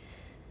else.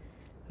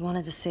 We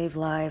wanted to save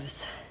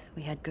lives.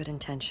 We had good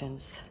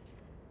intentions.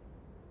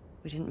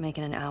 We didn't make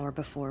it an hour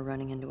before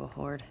running into a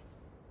horde.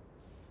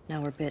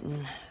 Now we're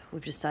bitten.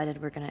 We've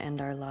decided we're gonna end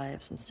our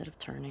lives instead of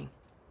turning.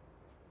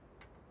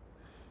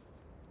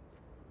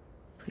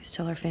 Please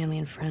tell our family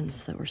and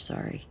friends that we're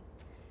sorry.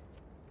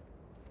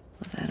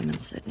 Love, Adam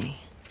and Sydney.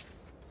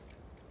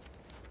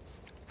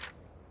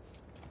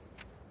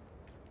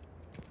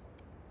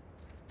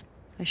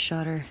 I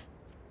shot her.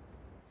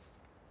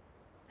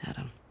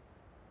 Adam.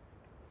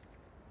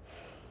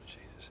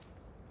 Jesus.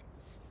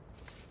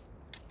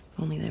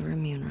 Only they were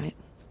immune, right?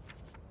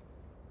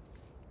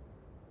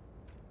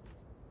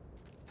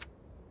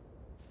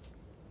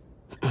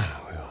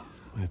 Well,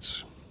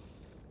 let's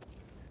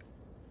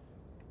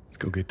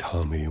go get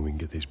Tommy and we can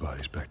get these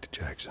bodies back to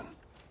Jackson.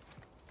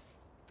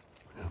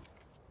 Yeah.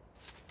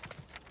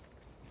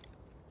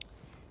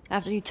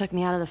 After you took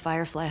me out of the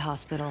Firefly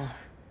hospital,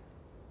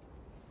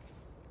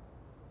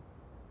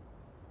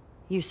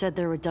 you said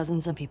there were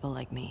dozens of people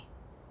like me.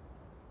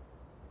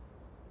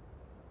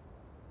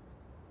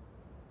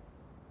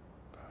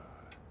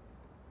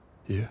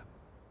 Yeah.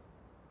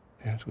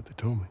 Yeah, that's what they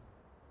told me.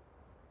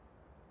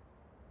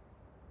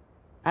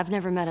 I've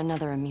never met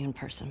another immune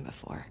person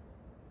before.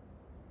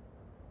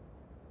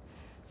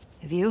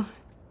 Have you?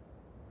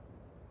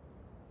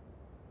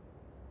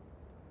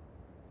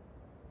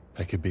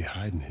 I could be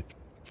hiding it.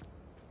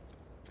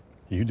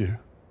 You do.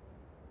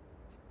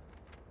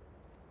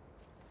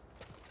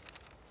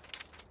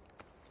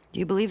 Do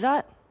you believe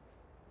that?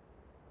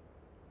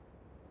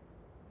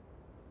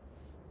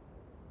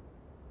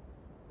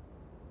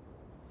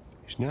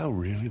 Is now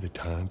really the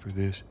time for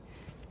this?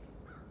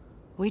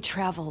 We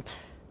traveled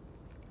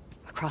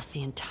across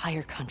the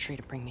entire country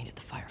to bring me to the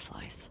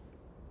Fireflies.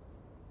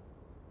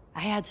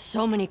 I had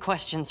so many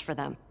questions for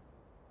them.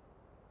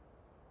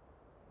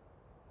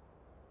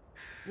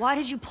 Why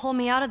did you pull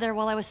me out of there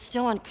while I was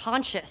still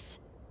unconscious?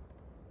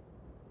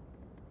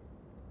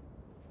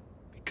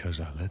 Because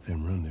I let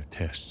them run their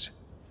tests.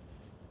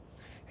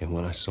 And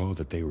when I saw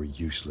that they were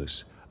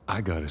useless, I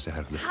got us out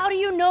of there. How do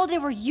you know they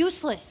were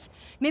useless?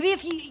 Maybe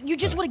if you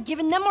just would have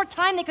given them more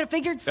time, they could have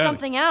figured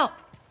something out.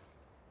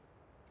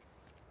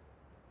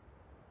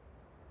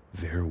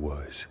 There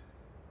was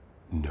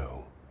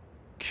no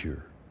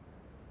cure.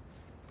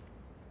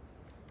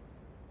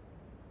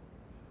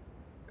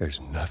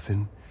 There's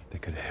nothing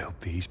that could help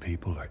these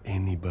people or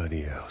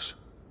anybody else.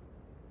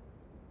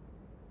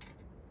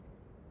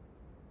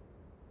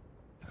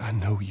 I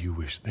know you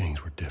wish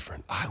things were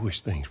different. I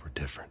wish things were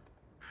different.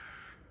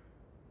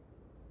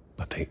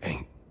 But they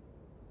ain't.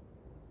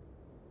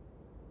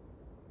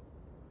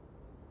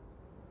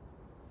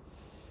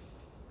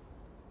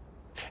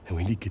 And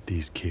we need to get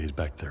these kids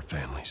back to their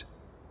families.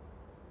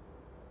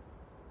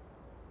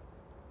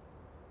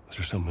 Is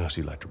there something else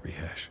you'd like to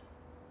rehash?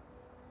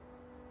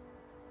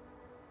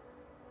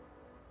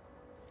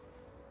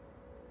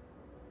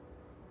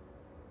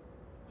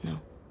 No.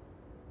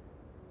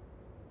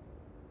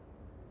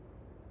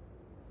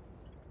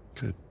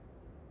 Good.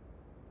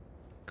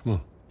 Come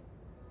on.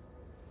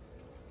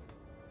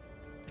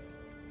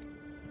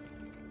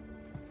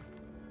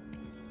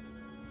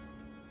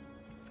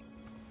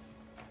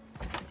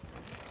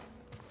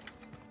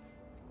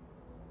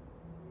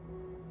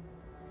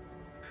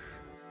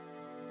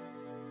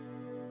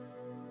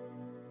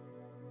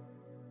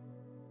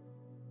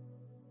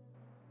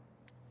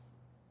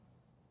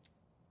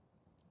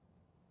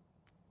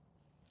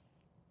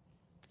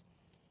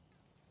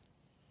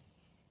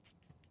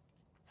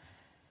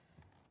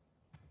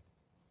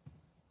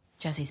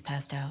 Jesse's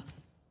passed out.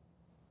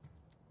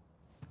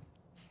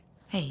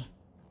 Hey,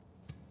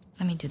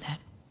 let me do that.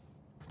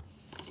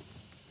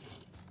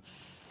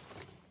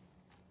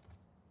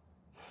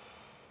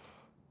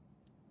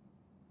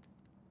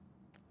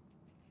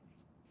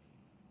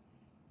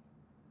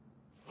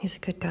 He's a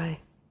good guy.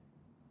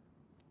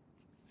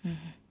 Mm-hmm.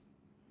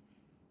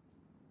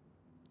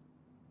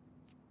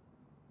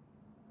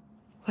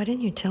 Why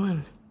didn't you tell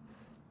him?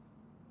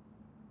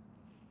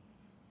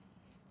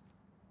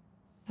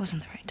 It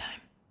wasn't the right time.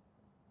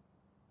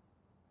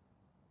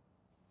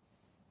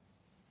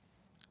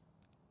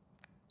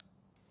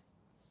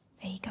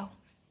 There you go.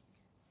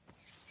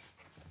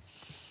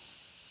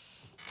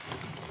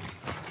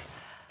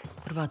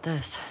 What about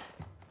this?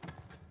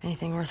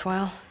 Anything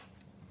worthwhile?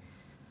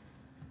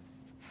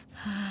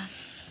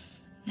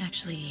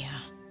 Actually, yeah.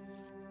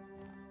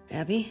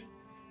 Abby?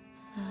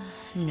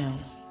 No.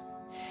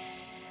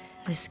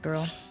 This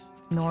girl,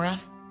 Nora,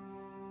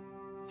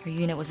 her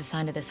unit was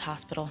assigned to this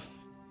hospital.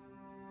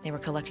 They were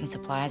collecting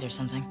supplies or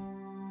something.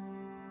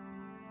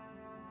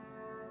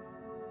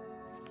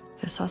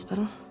 This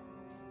hospital?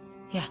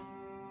 Yeah.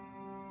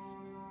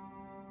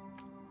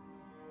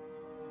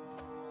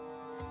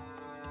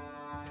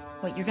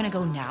 Wait, you're gonna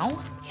go now?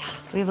 Yeah,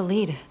 we have a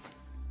lead.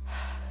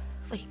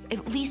 Like,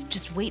 at least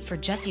just wait for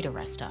Jessie to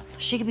rest up.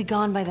 She could be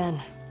gone by then.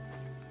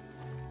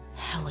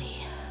 Helly.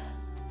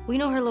 We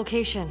know her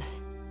location.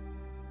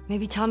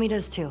 Maybe Tommy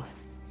does too.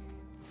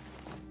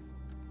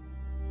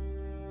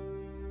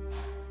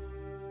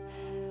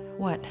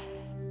 What?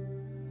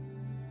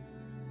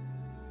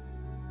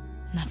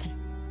 Nothing.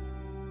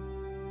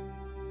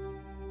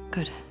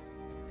 Good.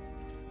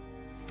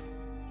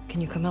 Can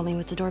you come help me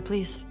with the door,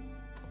 please?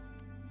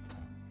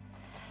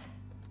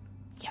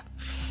 Yep.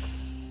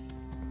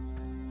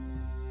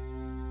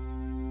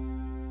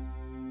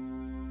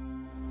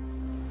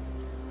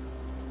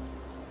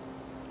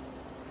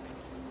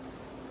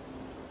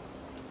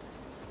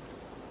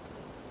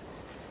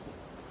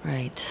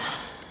 Right.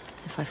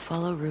 If I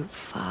follow Route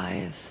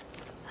 5,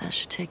 that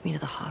should take me to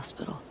the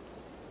hospital.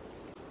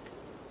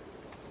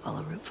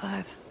 Follow Route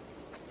 5.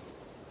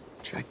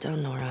 Track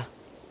down Nora.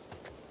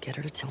 Get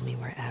her to tell me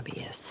where Abby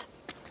is.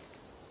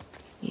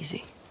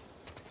 Easy.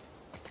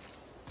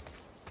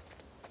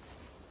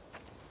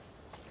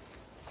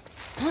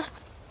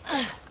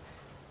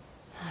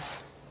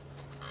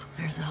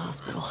 There's the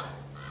hospital.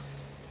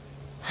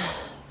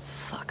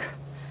 Fuck.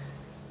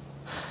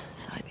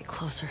 Thought I'd be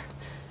closer.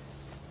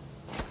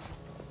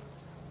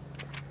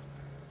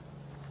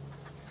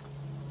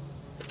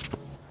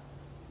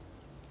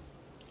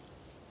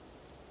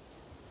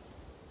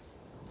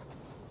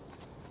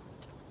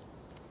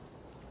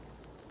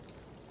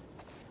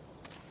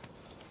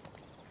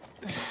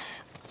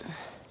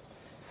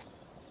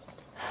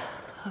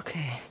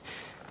 Okay.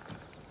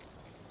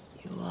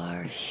 You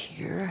are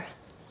here.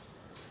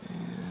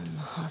 And the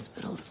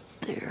hospital's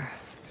there.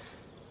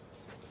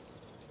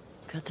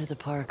 Cut through the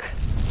park.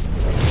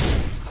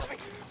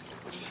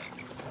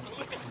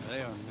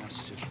 They are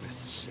mischievous,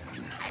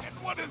 son.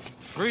 What is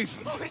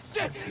breathing? Holy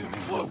shit!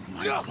 Whoa,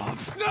 my God.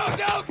 No!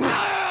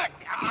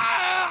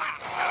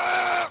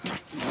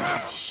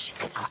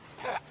 Shit.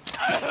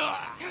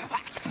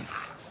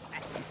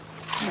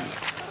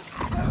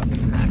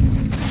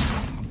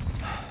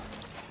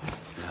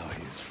 Now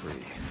he is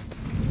free.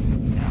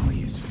 Now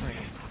he is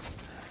free.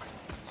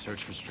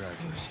 Search for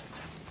stragglers.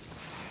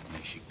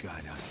 May she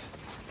guide us.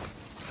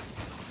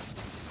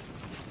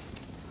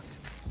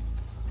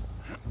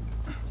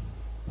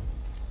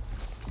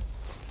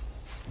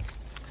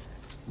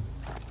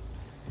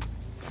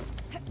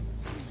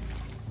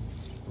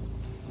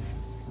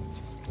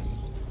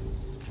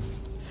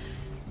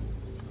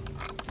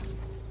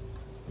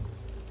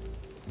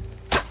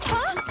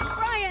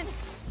 Brian!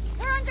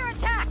 We're under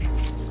attack!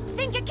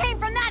 Think it came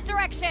from that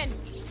direction!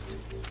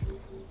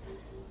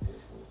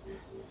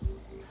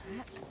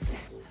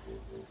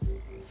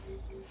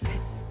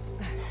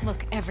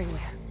 Look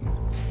everywhere.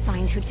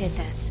 Find who did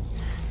this.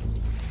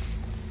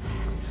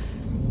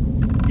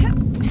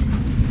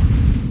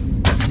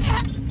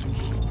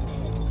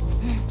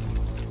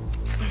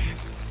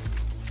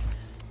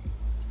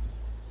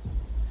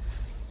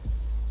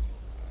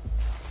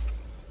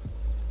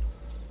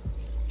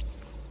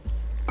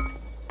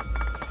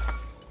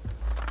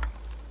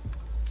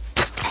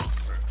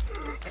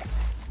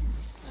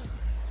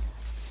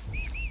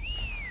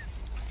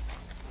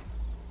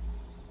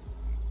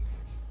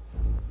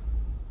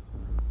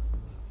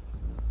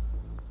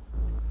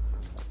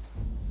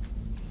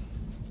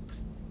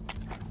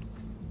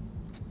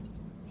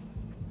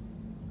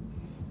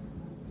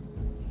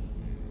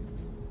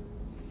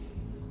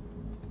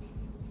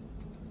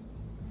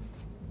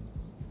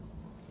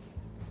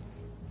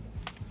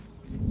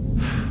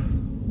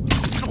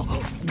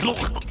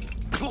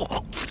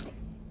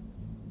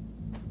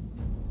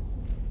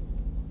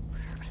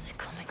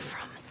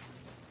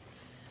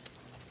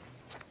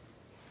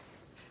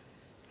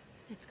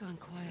 It's gone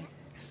quiet.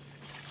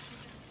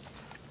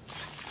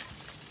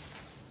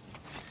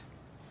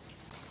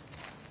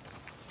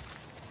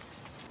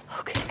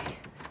 Okay.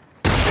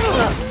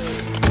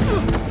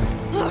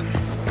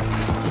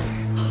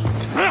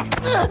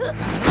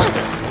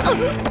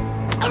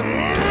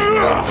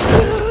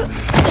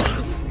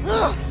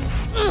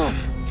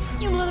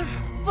 You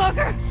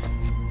motherfucker!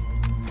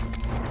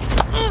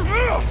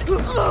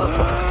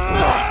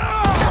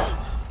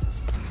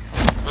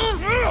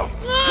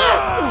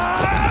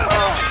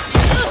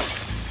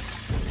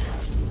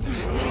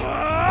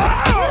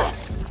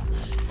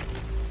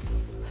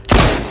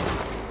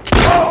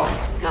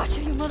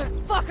 Gotcha, you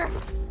motherfucker!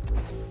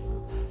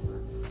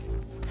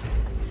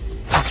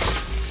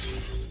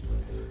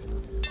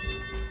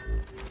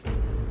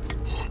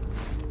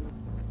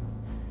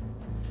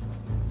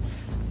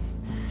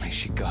 May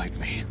she guide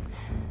me.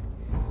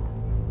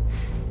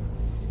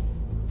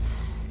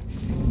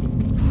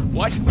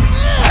 What?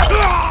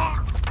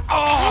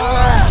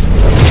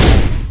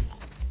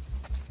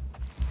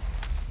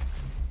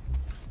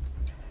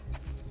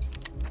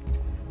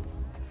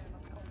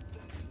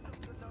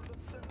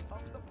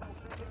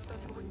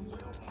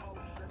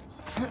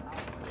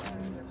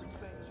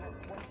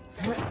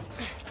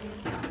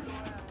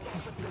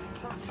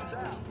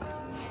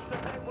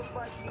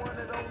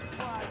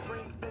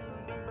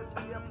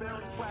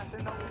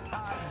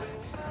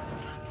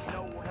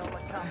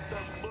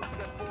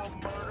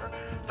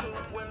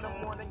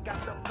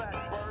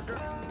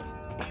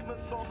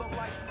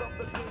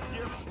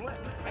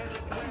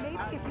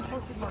 Maybe if you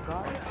posted more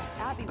guards,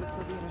 Abby would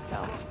still be in her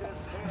cell.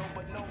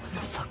 Who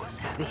the fuck was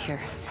Abby here?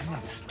 I'm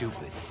not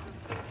stupid.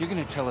 You're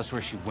gonna tell us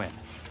where she went.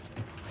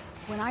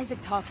 When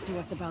Isaac talks to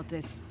us about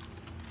this,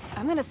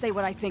 I'm gonna say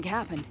what I think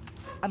happened.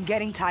 I'm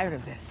getting tired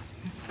of this.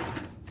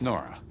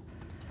 Nora.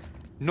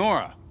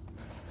 Nora!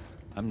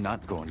 I'm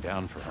not going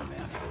down for her,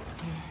 man.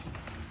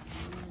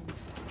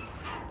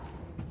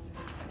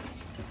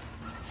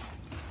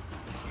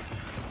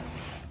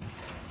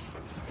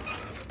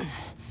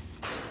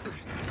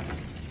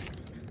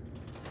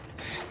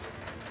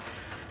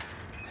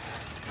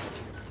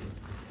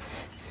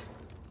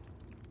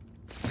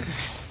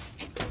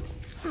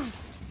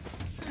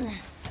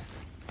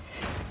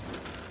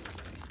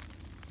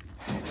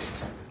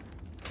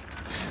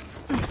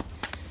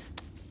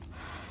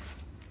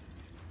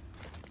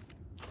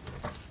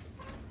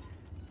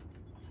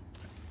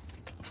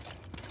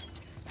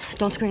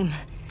 Don't scream.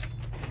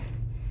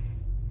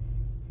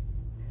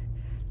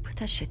 Put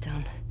that shit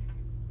down.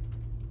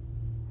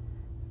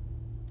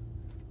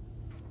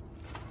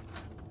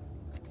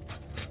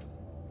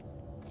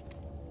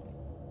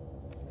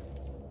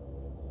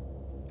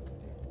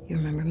 You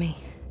remember me?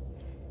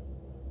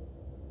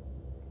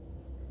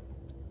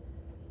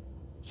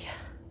 Yeah.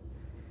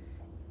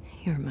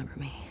 You remember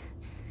me.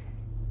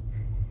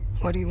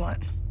 What do you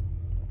want?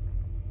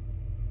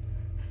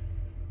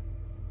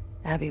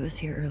 Abby was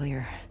here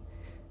earlier.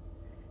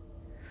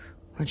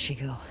 Where'd she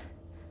go?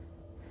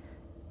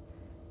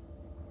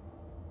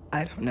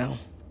 I don't know.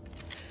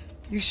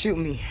 You shoot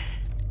me.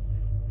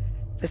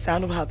 The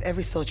sound will have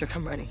every soldier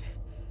come running.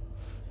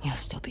 You'll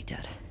still be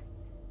dead.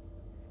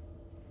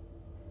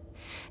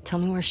 Tell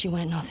me where she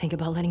went and I'll think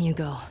about letting you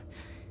go.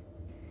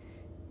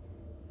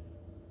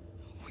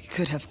 We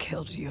could have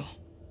killed you.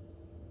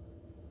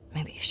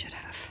 Maybe you should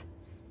have.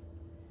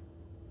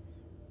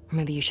 Or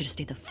maybe you should have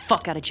stayed the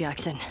fuck out of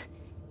Jackson.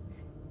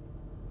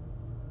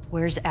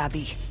 Where's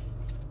Abby?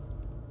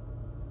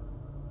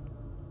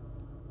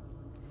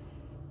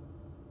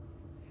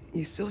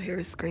 You still hear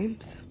his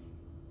screams?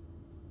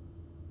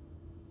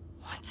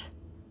 What?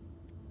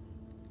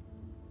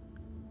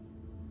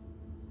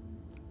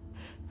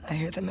 I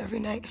hear them every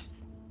night.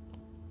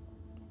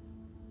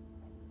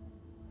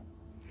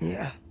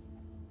 Yeah.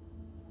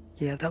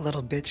 Yeah, that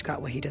little bitch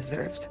got what he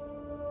deserved.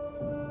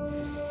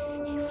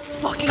 You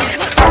fucking...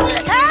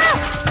 Help!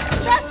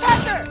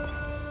 Trespasser!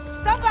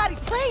 Somebody,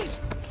 please!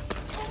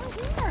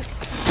 Over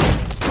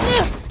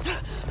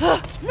here!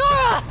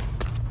 Nora!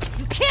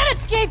 You can't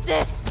escape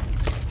this!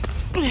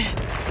 Damn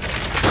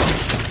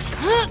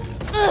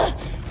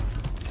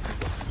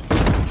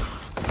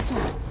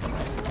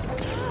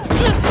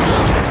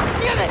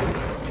it!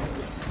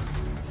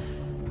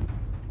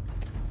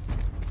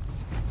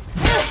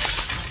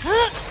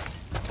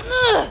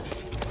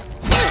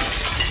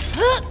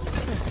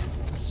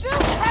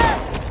 Shoot her!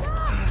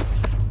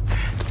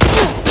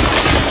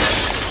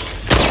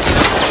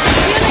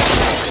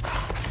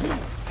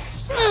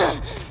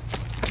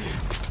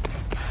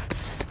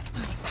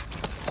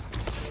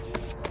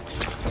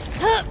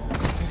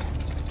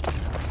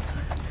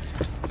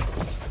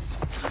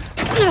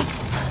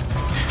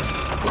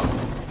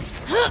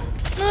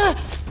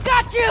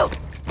 Got you!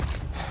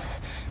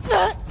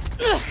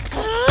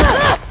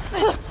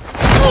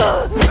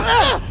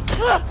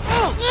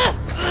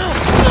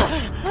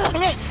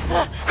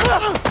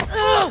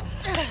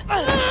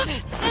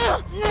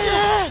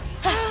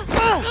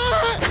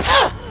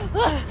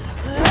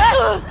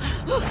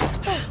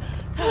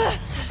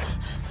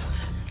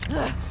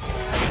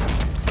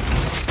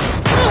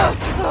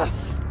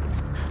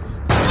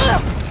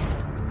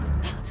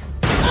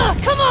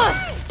 Come on!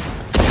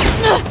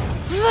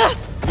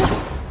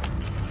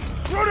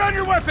 Throw down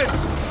your weapons!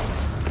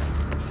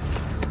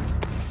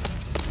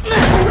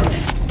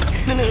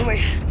 No,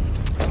 wait.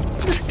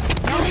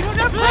 No,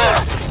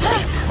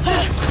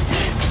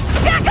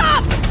 Back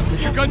up!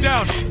 Put your gun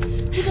down!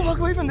 You can walk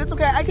away from this,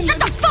 okay? I can... Shut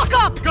the fuck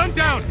up! Gun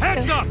down!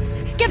 Hands up!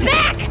 Get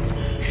back!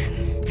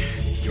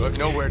 You have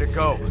nowhere to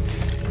go.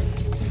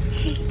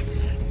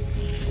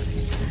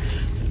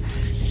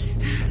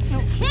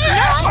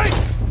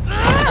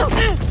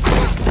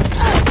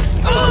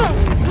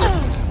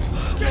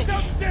 Get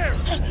downstairs!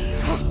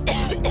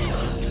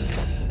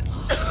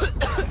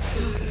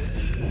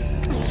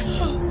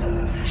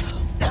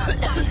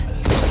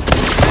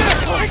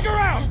 Take her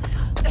out!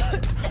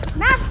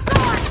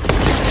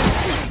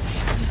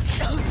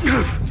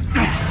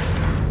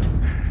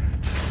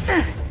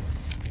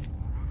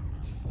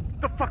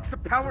 What the fuck's the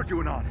power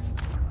doing on it?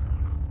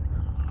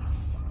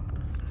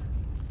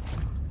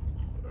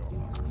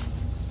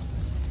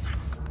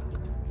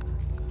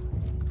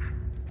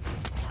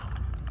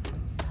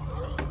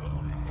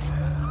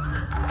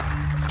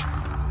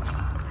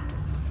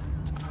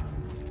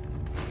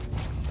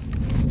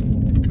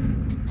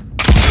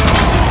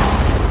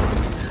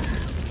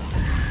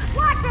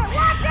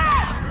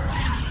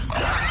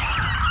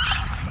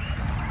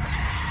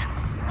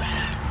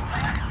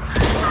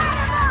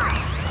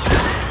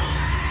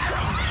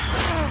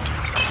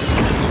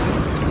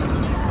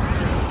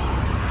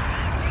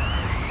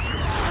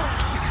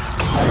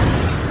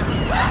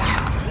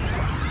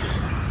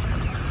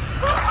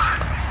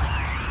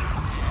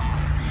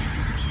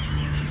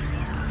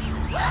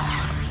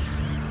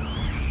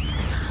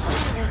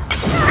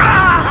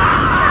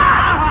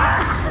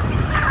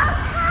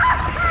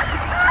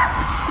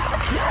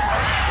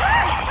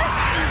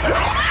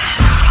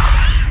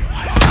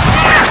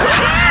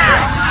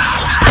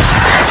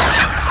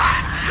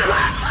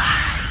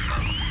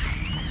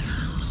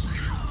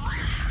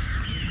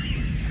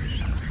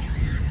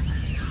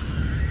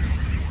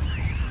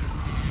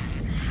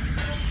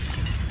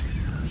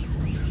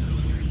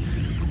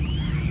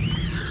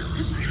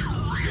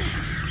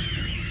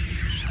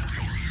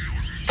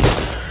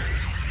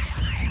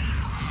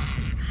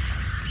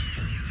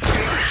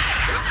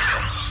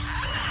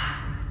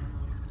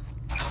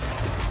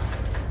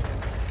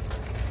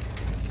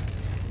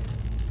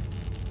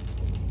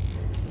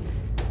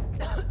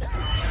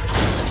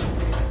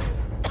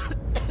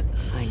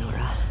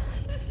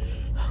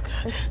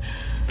 God.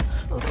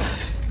 Oh, God.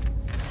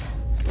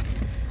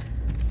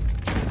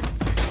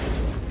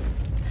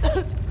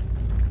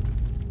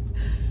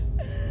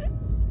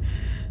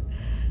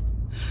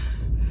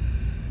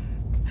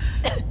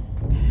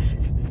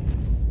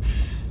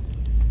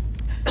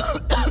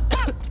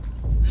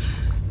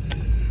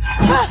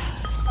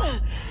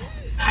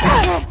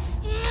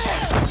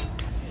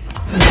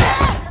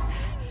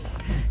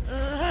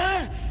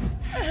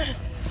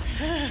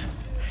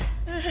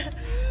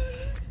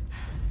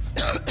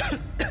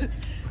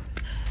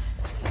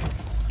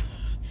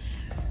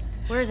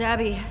 Where's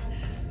Abby?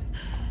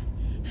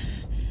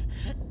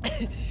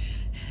 You're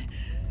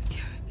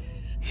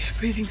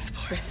breathing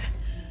spores.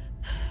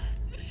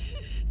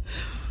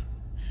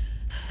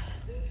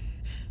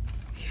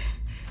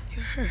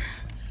 You're her.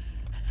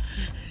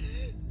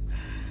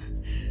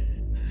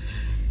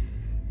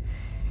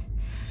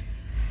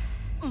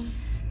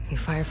 You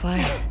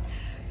Firefly?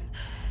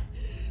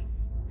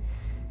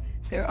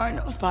 There are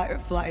no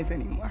fireflies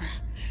anymore.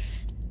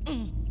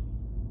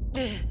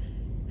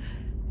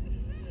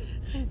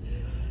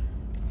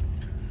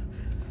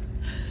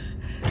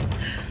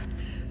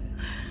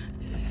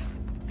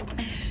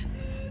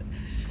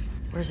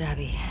 Where's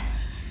Abby?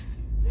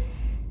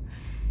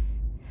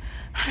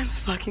 I'm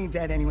fucking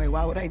dead anyway.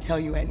 Why would I tell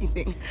you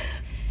anything?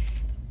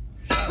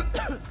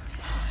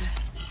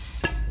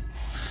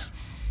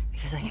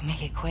 Because I can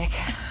make it quick.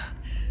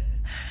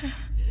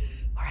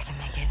 Or I can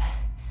make it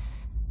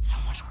so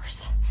much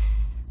worse.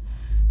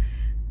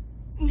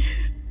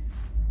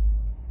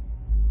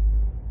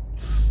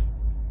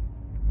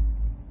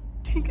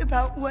 Think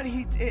about what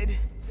he did.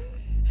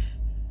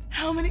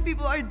 How many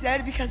people are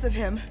dead because of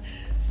him?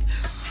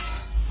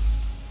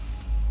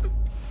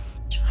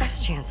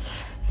 Last chance.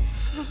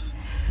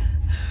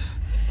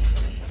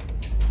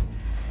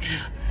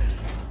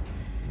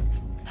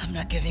 I'm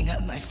not giving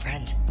up, my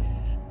friend.